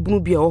mebunu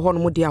bia wo ho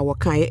no de a wo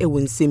kan e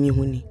wonsemi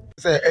hu ni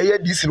se eye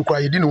DC no kwa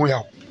yedi no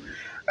ya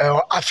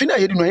afina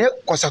yedi no ye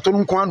kosato no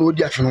nko na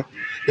odi afino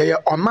ye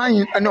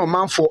oman na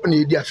omanfo na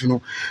edi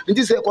afino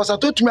nti se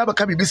kosato tumi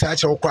abaka bibisa a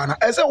kire kwa na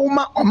ese wo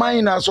ma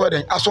oman na aso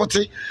den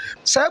asote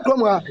sai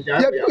krom a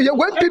ye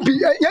 1 pp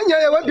yenya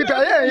ye 1 pp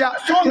ya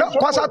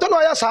kosato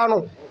no ya sa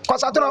no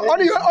kosato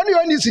oni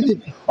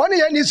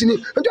ni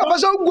sini nti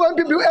abaso gu 1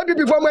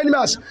 pp for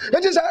animals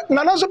nti se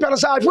na no so pere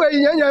sa afu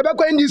yenya e be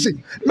kwa ndisi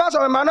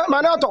masa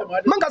mana to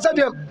manka sa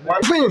dem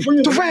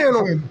tufin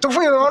no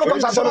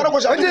kosato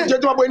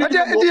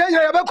nti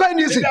yenya e be kwa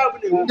ndisi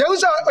ye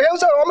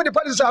usa o me de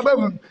police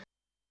abam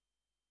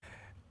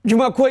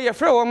Jumako ye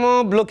frɛ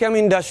wo Blockham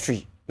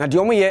industry na de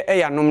omo ye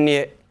eyanom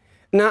ne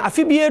na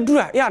afibie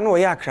dura ya na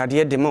oye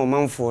akrade de ma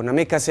omanfo na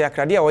meka se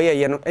akrade a oye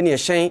ye no ene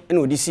ehyen ene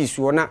odi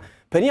sisuo na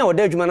pani a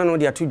oda adwuma na no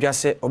de atodwa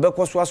se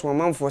obekɔso aso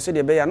omanfo se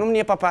de be yanom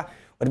ne papa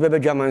ode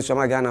bebedwa manso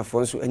ma Ghana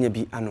fo nso anya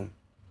bi anom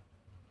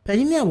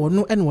Panini a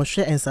wono ene wo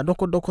hwe ensa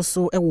dokodoko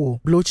so ewo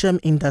Blockham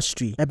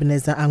industry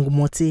Ebenezer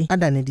Angumote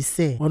adane di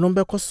se wono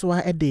bekoso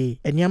a ede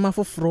eniama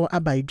foforo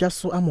aba idwa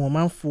so ama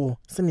omanfo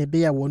se ne be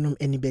ya wonom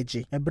eni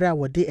beje ebra a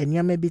wode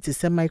eniama bi te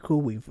se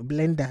microwave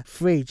blender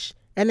fridge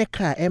ene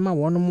ka ema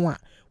wonom a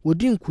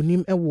wodi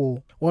nkunim ewo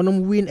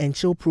wonom win and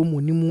chill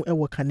promo nimu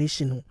ewo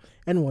kanation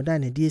ene woda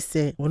ne di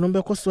se wonom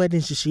bekoso ede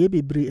nhihye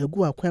bebre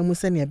egu akwan mu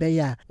se ne be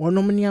ya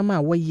wonom niama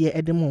a woye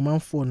ede mo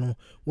omanfo no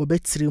wo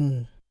betire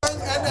mu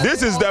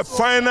This is the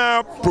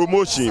final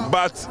promotion,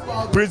 but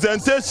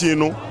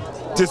presentation,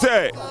 to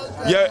say,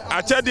 yeah,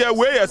 actually,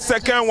 we a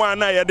second one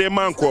na ya de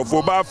manko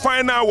for, but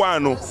final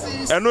one,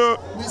 and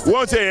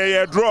once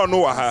a draw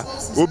no ha,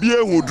 obi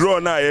who draw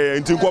na ya,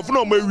 into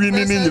no me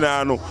winning in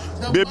no,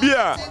 baby,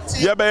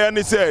 ya be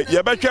any say,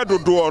 ya be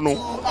do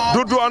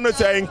no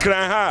say in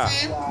cran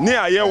ha,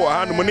 near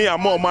ya and money are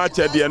more match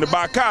at the end,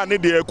 but car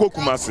need the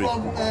kokumasi.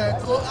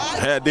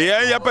 The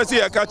ya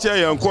pesi a catcher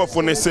and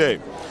coffin say.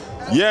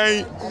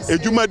 Yen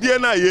edwumadie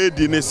na ye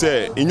di ne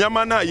se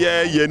inyama na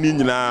ye ni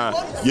nyina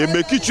ye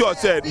make sure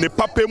say ne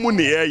papa mu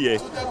ne ye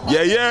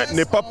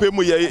ne papa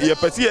mu ye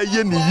pese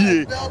ye ni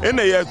yie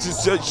ene ye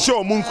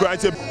show mu nkran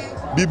say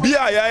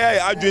bibia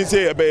ya adwen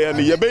se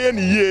ye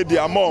ni ye di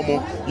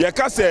amomo ye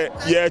ka se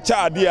ye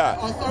cha ade a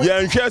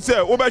ye nhwe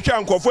se wo be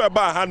hwa nkofo e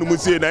ba ha no mu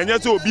se na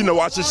enye se obi na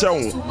wa hyehye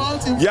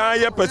ho ya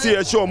ye pese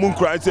ye hye omu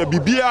nkran se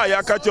bibia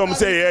ya ka che omu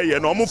se ye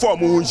na omu fo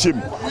omu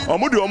hyem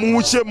omu de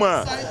omu hyem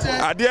a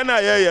ade na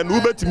ye no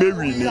betime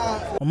wi ni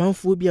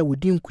omanfo bi a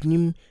wodi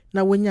nkunim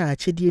na wonya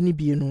achedie ni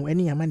bi no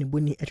ene yama ne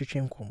boni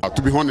etwetwe nkom.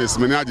 To be honest,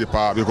 me na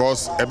pa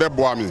because ebe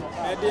boa me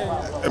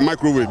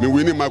microwave me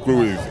we need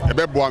microwave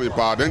ebe boa me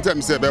pa then tell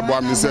me say ebe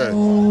boa me say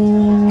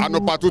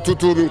anopa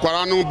tutu me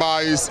kwara no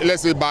buys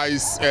let's say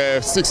buys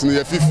 6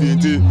 near 50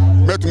 nti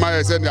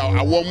metuma say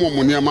awo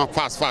mo niam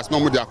fast no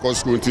mo dia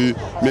cross school nti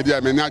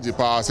media me na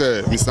pa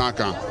say Mr.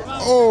 Kan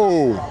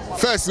oh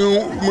first me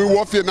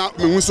wo fie na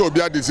me hu so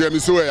obi ade say me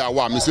so ya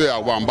wa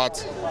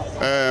but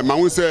ma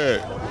hu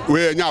say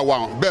we nya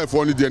one be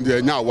for ni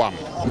dey nya one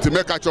nti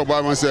make catch up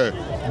by say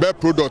be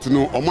product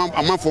no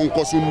amafo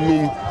nkoso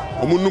num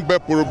omu be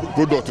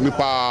product ni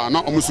pa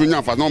na omu so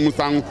nya fa na omu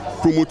san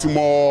promote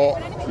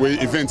more we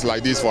events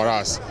like this for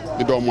us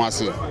we don't want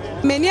to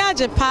Many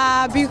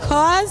Japan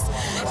because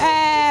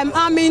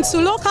I'm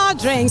into local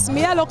drinks.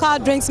 Me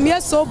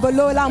so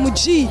below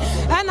lamuji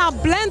and a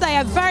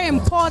blender a very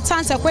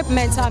important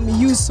equipment I'm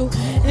used to.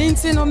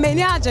 Into no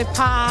many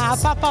Japan,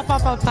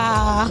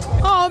 papa.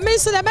 Oh, me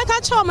so the make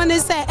a charm and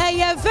say,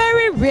 "Hey,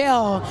 very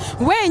real."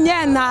 When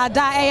you na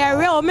that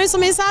real, me so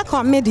me say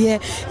comedy.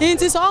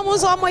 Into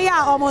almost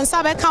almost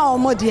sabe ka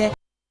omodie.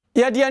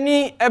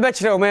 Yadiani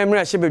ebechire o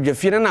memra shebedwe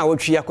fie na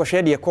wotwi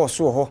akɔhwe de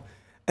kɔɔso ho.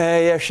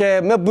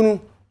 Yɛhwɛ mabunu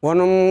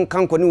wonom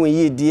kankɔne won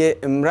yedie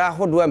mra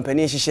hodo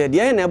ampani hyehyɛ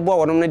de na ɛboa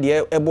wonom ne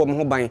de ɛboa mo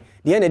ho ban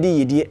de na de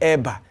yedie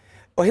ɛba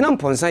ɔhena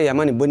mponsa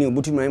yama ne boni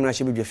obutu mra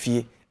shebedwe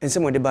fie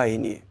ensem ɔde ba yɛ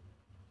nie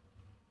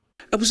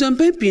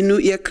abusampan pinu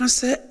yɛka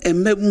sɛ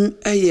emmabum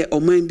ɛyɛ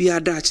ɔman bi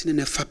adaache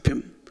ne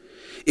fapem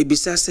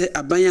ebisa sɛ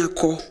aban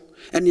akɔ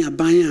ɛne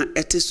aban a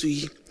ɛte so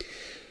yi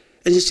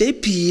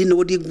ɛnhyɛ pii na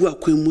wɔde gu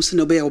akwan mu sɛ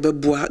na ɔbɛyɛ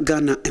ɔbɛboa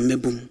Ghana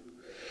emmabum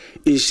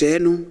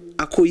nhyɛ no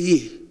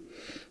akɔyie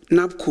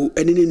napko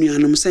ene ne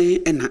nuanom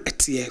sɛn ɛna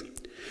ɛteɛ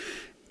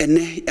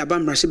ɛnɛ yaba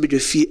mrahye bedwa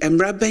fie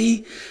emra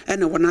bɛn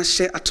ɛna wɔna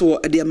hyɛ ato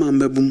ɛde ama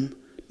mbabum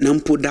na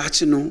mpo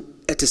daache no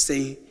ɛte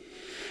sɛn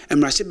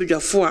emrahye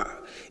bedwafo a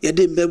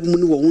yɛde mbabum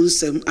no wɔn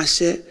nsɛm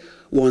ahyɛ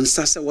wɔn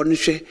nsa sɛ wɔn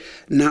hwɛ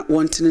na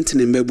wɔn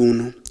tenetene mbabum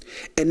no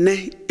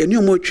ɛnɛ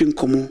enuomo atwi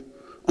nkɔmɔ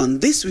on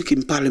this week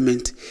in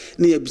parliament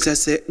ne yɛbisa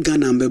sɛ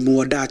Ghana mbabum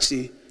wɔ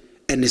daache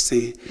ɛne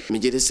sɛn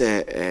megye de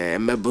sɛ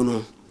mbabum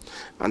no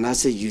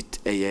anase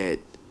youth ɛyɛ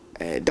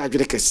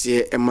dadwere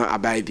kese ema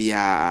abai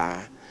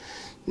bia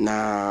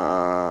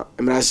na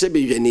mrase be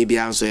yene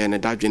bia nso ye ne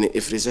dadwene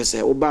efrise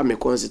se oba me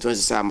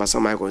constituency se ambasa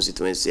my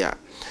constituency a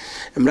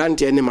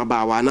mrante ne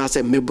mabawa na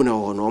se mebu na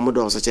ho no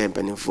omodo so che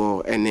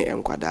mpanimfo ene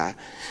enkwada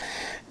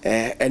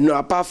no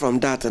apart from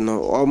that no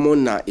omo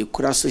na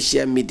ikura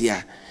social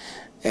media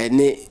a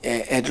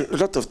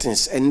lot of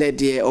things and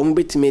de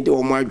ombetime de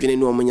omo adwene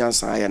ne omo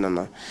nyansa ya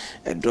no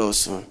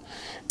edoso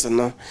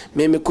no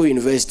me ko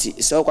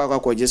university so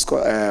kwa just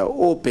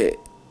ope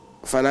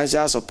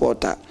financial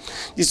supporter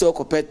this all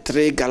pay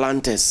 3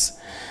 galantes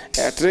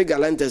 3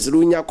 galantes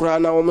runya kura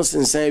na wo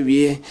sensan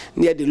wie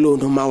ne de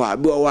loan ma wa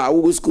bi wa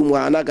wo school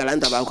mu na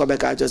galanta ba ko be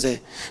ka cho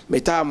se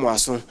meta mo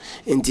aso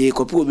enti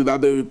kopi obi ba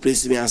be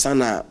replace me ansa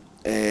na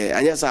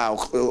anya sa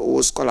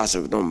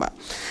scholarship number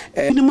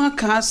ni ma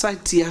ka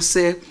site ya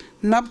se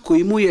napko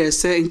imu ye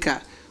se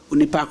nka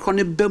onipa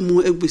krone ba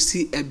mu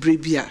egbesi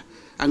ebrebia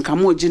anka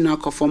mo gina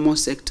conformal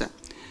sector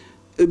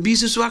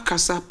ebisusu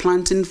akasa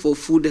planting for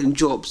food and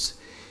jobs,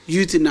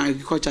 youth in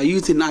agriculture,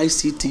 youth in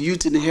ICT,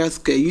 youth in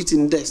healthcare, youth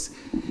in this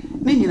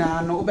ne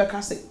nyina no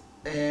obeka se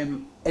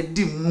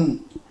edimu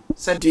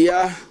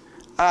sadia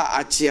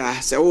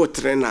achia se wo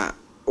trainer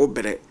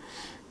obere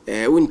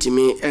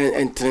wontimi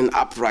train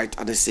upright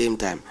at the same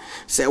time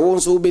se wo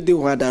nso obedi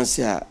ho dance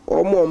a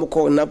omo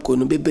ko napko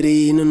no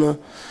bebere no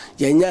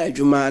yanya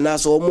adwuma na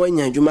so omo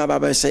anya adwuma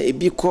baba se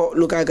ebi ko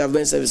local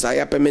government service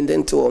aya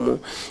permanent omo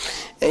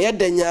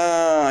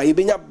yedanya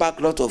ibenya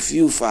backlog of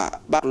youth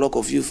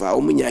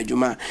omunya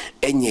adwuma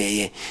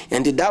enyeye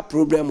and that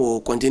problem will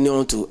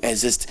continue to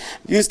exist.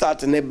 You start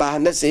neba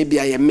na say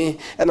bia ye me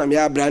na me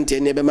abrante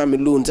ne be ma me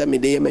loan za me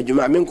de ye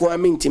adwuma me nko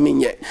am ntimi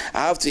nye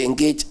I have to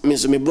engage me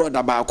so me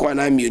brother ba ko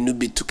na me nu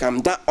be to come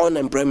that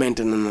unemployment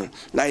no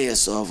na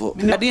yes of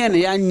me de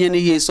ne ya nye ne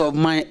yes of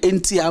my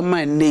enti am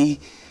nei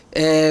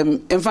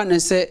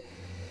enfane say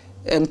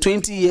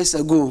 20 years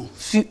ago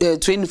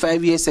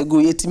 25 years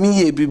ago yetimi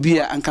ye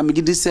bibia anka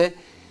megide say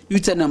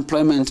youth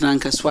unemployment na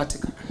anka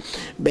swatika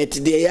but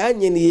the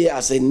yanyi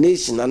as a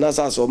nation and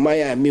as so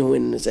my me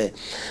when say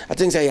I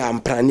think say am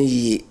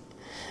plani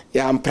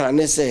ya am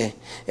plani say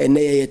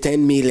ene 10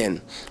 million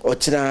o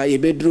tira ye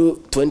bedru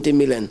 20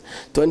 million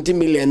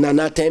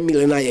na 10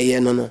 million na ye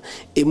no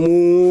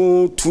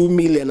emu 2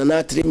 million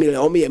na 3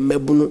 million o me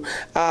mabunu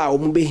o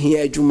mu be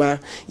hia adwuma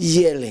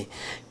yearly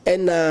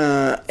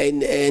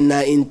and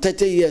in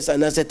 30 years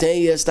and as a 10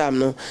 years time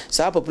no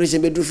sa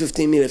population be do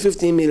 15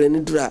 million ni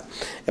dura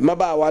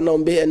maba wa no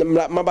be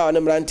maba wa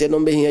no brante no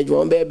be here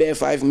ju be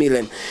 5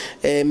 million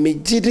me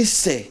gidi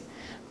se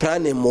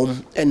plane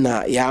mom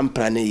na ya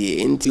plane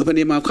ye nti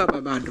opane ma kwa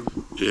babado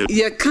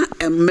ye ka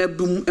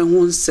emebum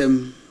ehun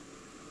nsem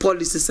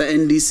policies a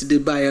NDC de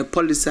buy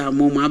policy a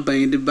mom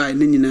aban de buy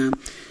ne nyina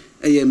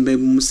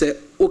emebum se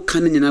o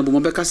kan nyina bo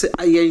mobeka se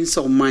ayen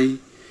so man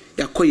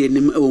yakoye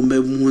nim e o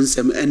mebum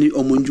nsem ani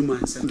omonjuma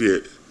nsem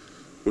de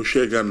o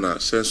share Ghana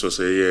census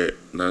ye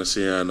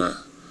Nansiana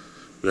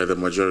we are the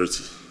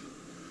majority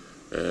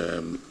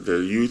the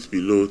youth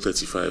below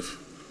 35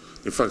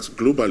 in fact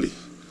globally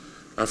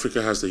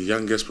Africa has the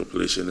youngest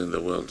population in the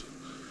world.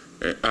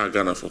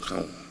 Ghana for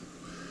count.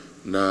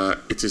 Now,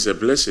 it is a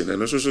blessing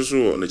and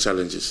also on the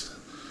challenges.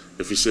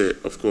 If you say,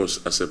 of course,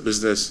 as a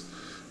business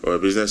or a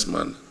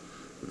businessman,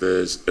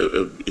 there's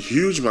a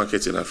huge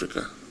market in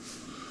Africa.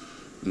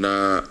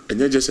 Now, and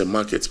not just a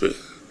market, but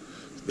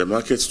the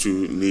market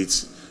too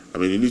needs,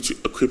 you need to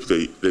equip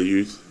the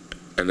youth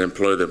and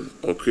employ them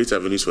or create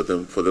avenues for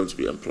them to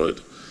be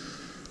employed.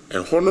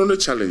 And one on the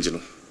challenge,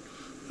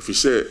 if you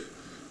say,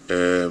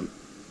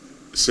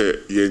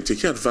 you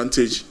take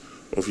advantage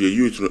of your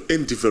youth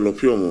and develop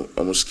your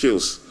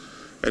skills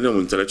and your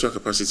intellectual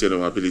capacity and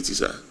your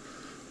abilities,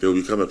 they will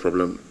become a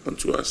problem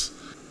unto us.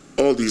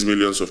 All these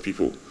millions of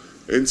people,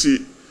 and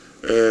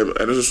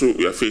also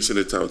we are facing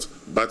it out,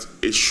 but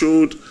it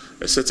showed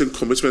a certain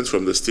commitment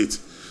from the state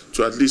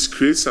to at least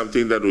create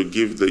something that will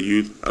give the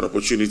youth an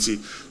opportunity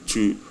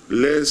to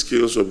learn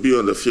skills or be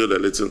on the field a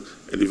little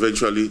and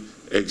eventually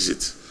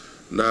exit.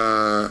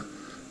 Now,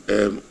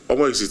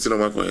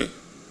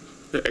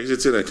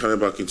 exiting and coming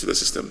back into the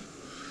system.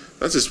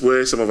 That is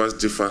where some of us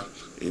differ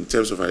in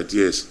terms of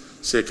ideas.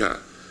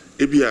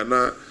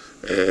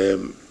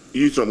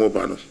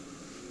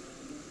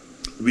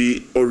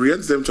 We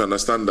orient them to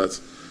understand that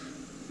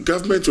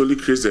government only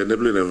creates the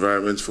enabling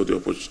environment for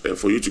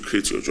you to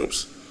create your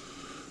jobs.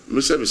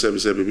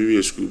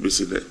 Baby school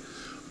basically.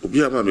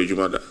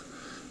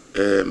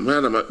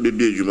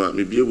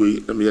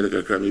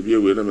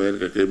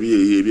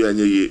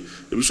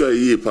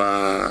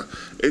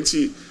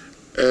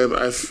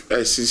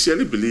 I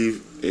sincerely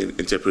believe in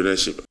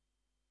entrepreneurship.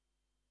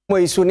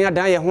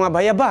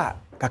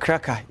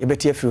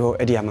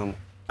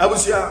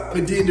 Abusia,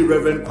 me the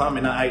Reverend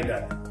Pamela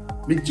Aida.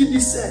 Me gidi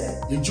say,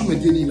 ye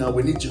jumedini na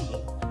we need you.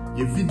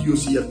 Ye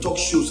videos, ye talk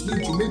shows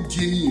need to make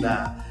dini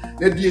na.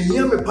 Na die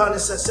here me pa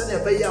say send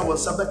e be ya wa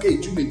sabaka e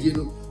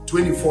jumedini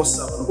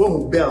 24/7.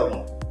 Wo bell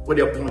no, wo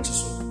dey point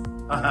so.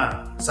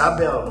 Sa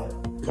bell no,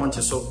 point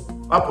so.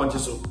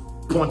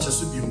 Point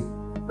so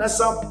biu. Na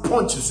sa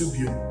point so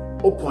biu.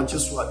 O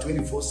punches so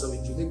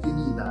 24/7 you make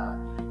any na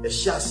a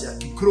shasia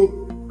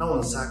kikro na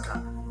on saka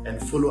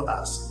and follow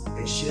us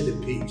and share the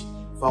page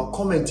for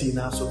commenting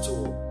na so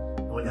to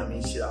on ya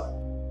me share.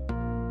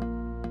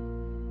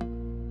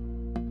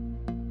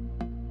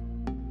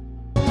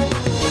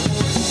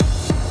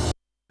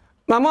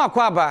 Mama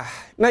akwaba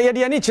na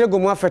yede ani kire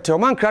gomu afete o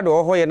man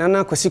krado ho ye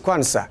nana kwasi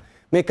kwansa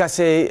make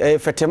say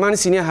Feteman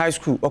Senior High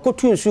School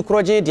okotu nsu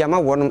kroje de ama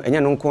wonom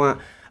enya no nko a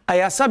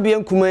ayasabia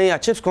nkuman ya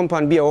chips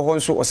compound bia wo ho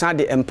nso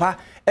osade empa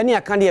ene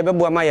akande ye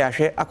bebo ama ya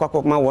hwe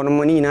akwakoma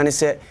wonom ni nyina ne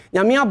se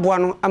nyame aboa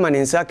no ama ne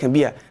nsa aka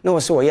bia na wo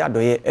se wo ye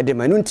adoye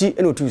edemanu nti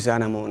ene otu sa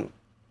na mo no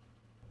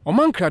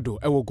Omankrado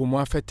ewo gomu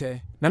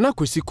afete nana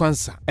kwesi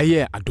kwansa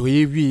eye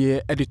adoye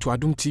wiye ede to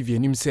Adom TV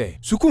anim se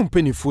suku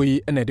mpanifo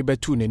yi ene de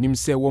betu nanim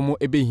se wo mo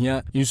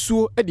ebehia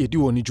nsuo ede di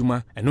woni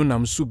djuma eno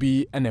nam so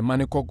bi ene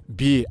manekok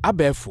bi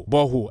abefo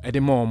boho ede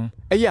mom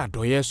eye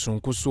adoye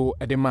sonko so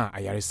ede ma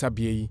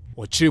ayaresabie yi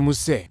o kire mu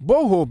se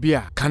boho bi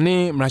a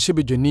kane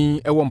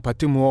mrahye ewo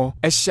mpatemu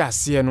ehye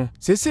ase no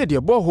sese de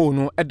boho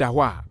no eda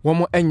ho a wo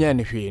mo enya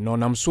ne hwe no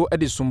nam so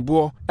ede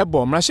sombo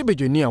ebo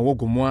mrahye a wo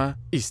gomu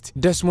East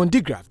Desmond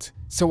Digraft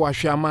se wa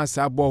hwe ama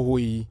sa boho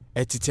yi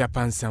etiti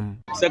apansam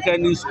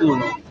secondary school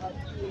no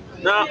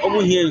na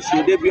omu hie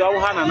nsuo de bia wo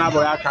ha na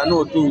nabo ya ka na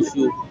oto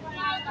nsuo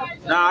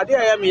na ade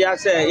ya me ya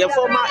say ye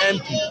former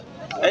MP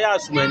eya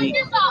asumani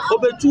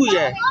obetu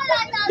ye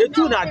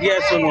tu na ade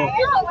so no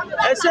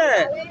e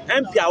say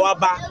MP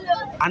awaba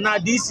ana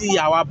DC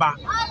awaba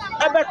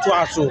ebeto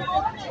aso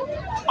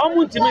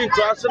omu ntimi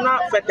nto aso na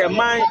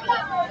Feteman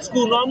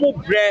school no omu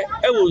bre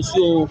e wo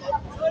nsuo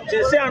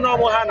ti say na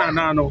omu ha na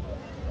na no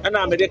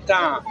na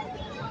America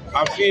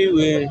afi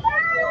we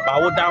ba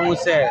wo down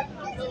say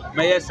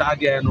meye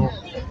sade no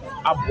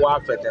abo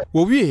afete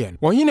wo wiye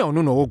wonyine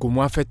ono no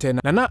wogomu afete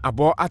na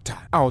abo ata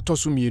a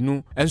otoso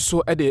mienu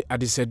enso ede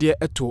adesede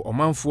eto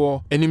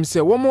omanfo enim se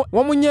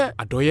womo nye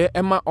adoye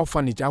ema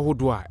orphanage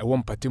ahodo a ewo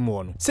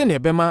mpatemu no se na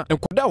ebema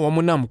enkoda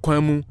womo nam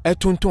kwan mu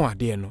etonton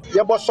ade no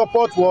ye bo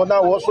support wo na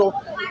wo so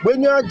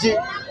wenyu agi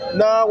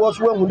na wo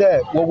so wahu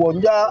de wo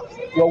nya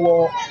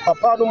wo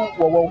papa no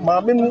wo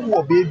maame no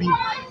wo baby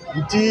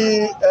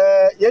nti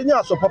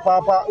yenya so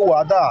papa wo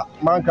ada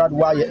man card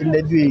wa ye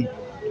ndedue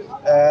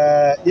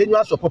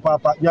yenya so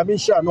papa nyame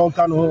hia no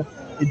nka no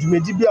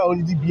edwumedi bia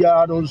onidi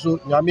bia no so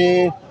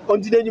nyame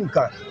ondide nim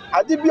ka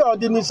ade bia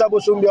odi ni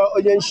saboso bia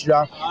onye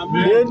nhira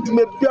ne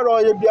ndume bia ro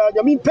ye bia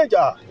nyame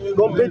pagya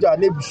no pagya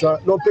ne busua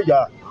no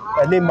pagya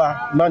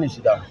enema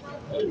manishida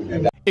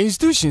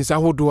institutions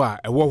ahodo a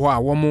ewo ho a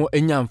womo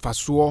enya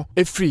mfaso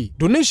efri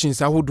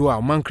donations ahodo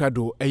a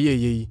mankrado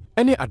eyeyeye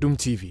ene Adom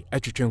TV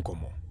atwetwe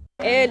nkomo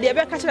the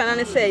ebe catch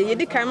na say ye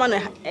di kan man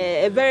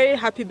a very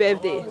happy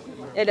birthday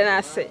and then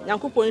I say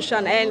Yankopon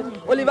Shan and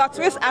Oliver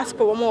Twist ask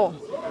for more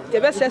the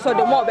best sense of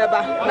the more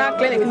beba na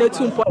clinic no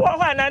tumpo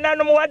na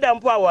no mo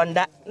wadampo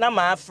awonda na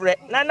ma afre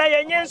na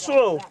yenye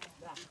nsu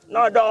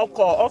no don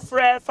call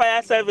offer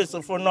fire service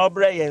for no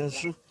bre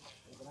yensu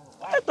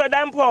to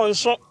dampo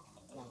nso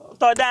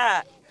to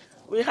that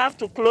we have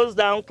to close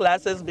down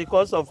classes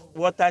because of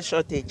water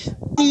shortage.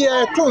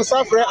 Yeah, to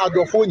suffer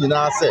adofo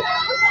nyina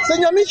se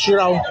nyame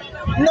hiraw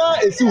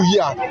na esi uyi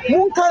a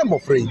munkai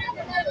mofrey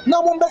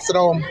na mo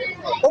besraw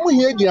omo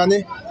hie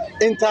aduane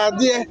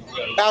ntade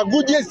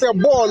agudie se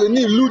ball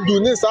ni ludu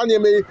ni sa ne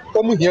me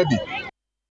omo hia bi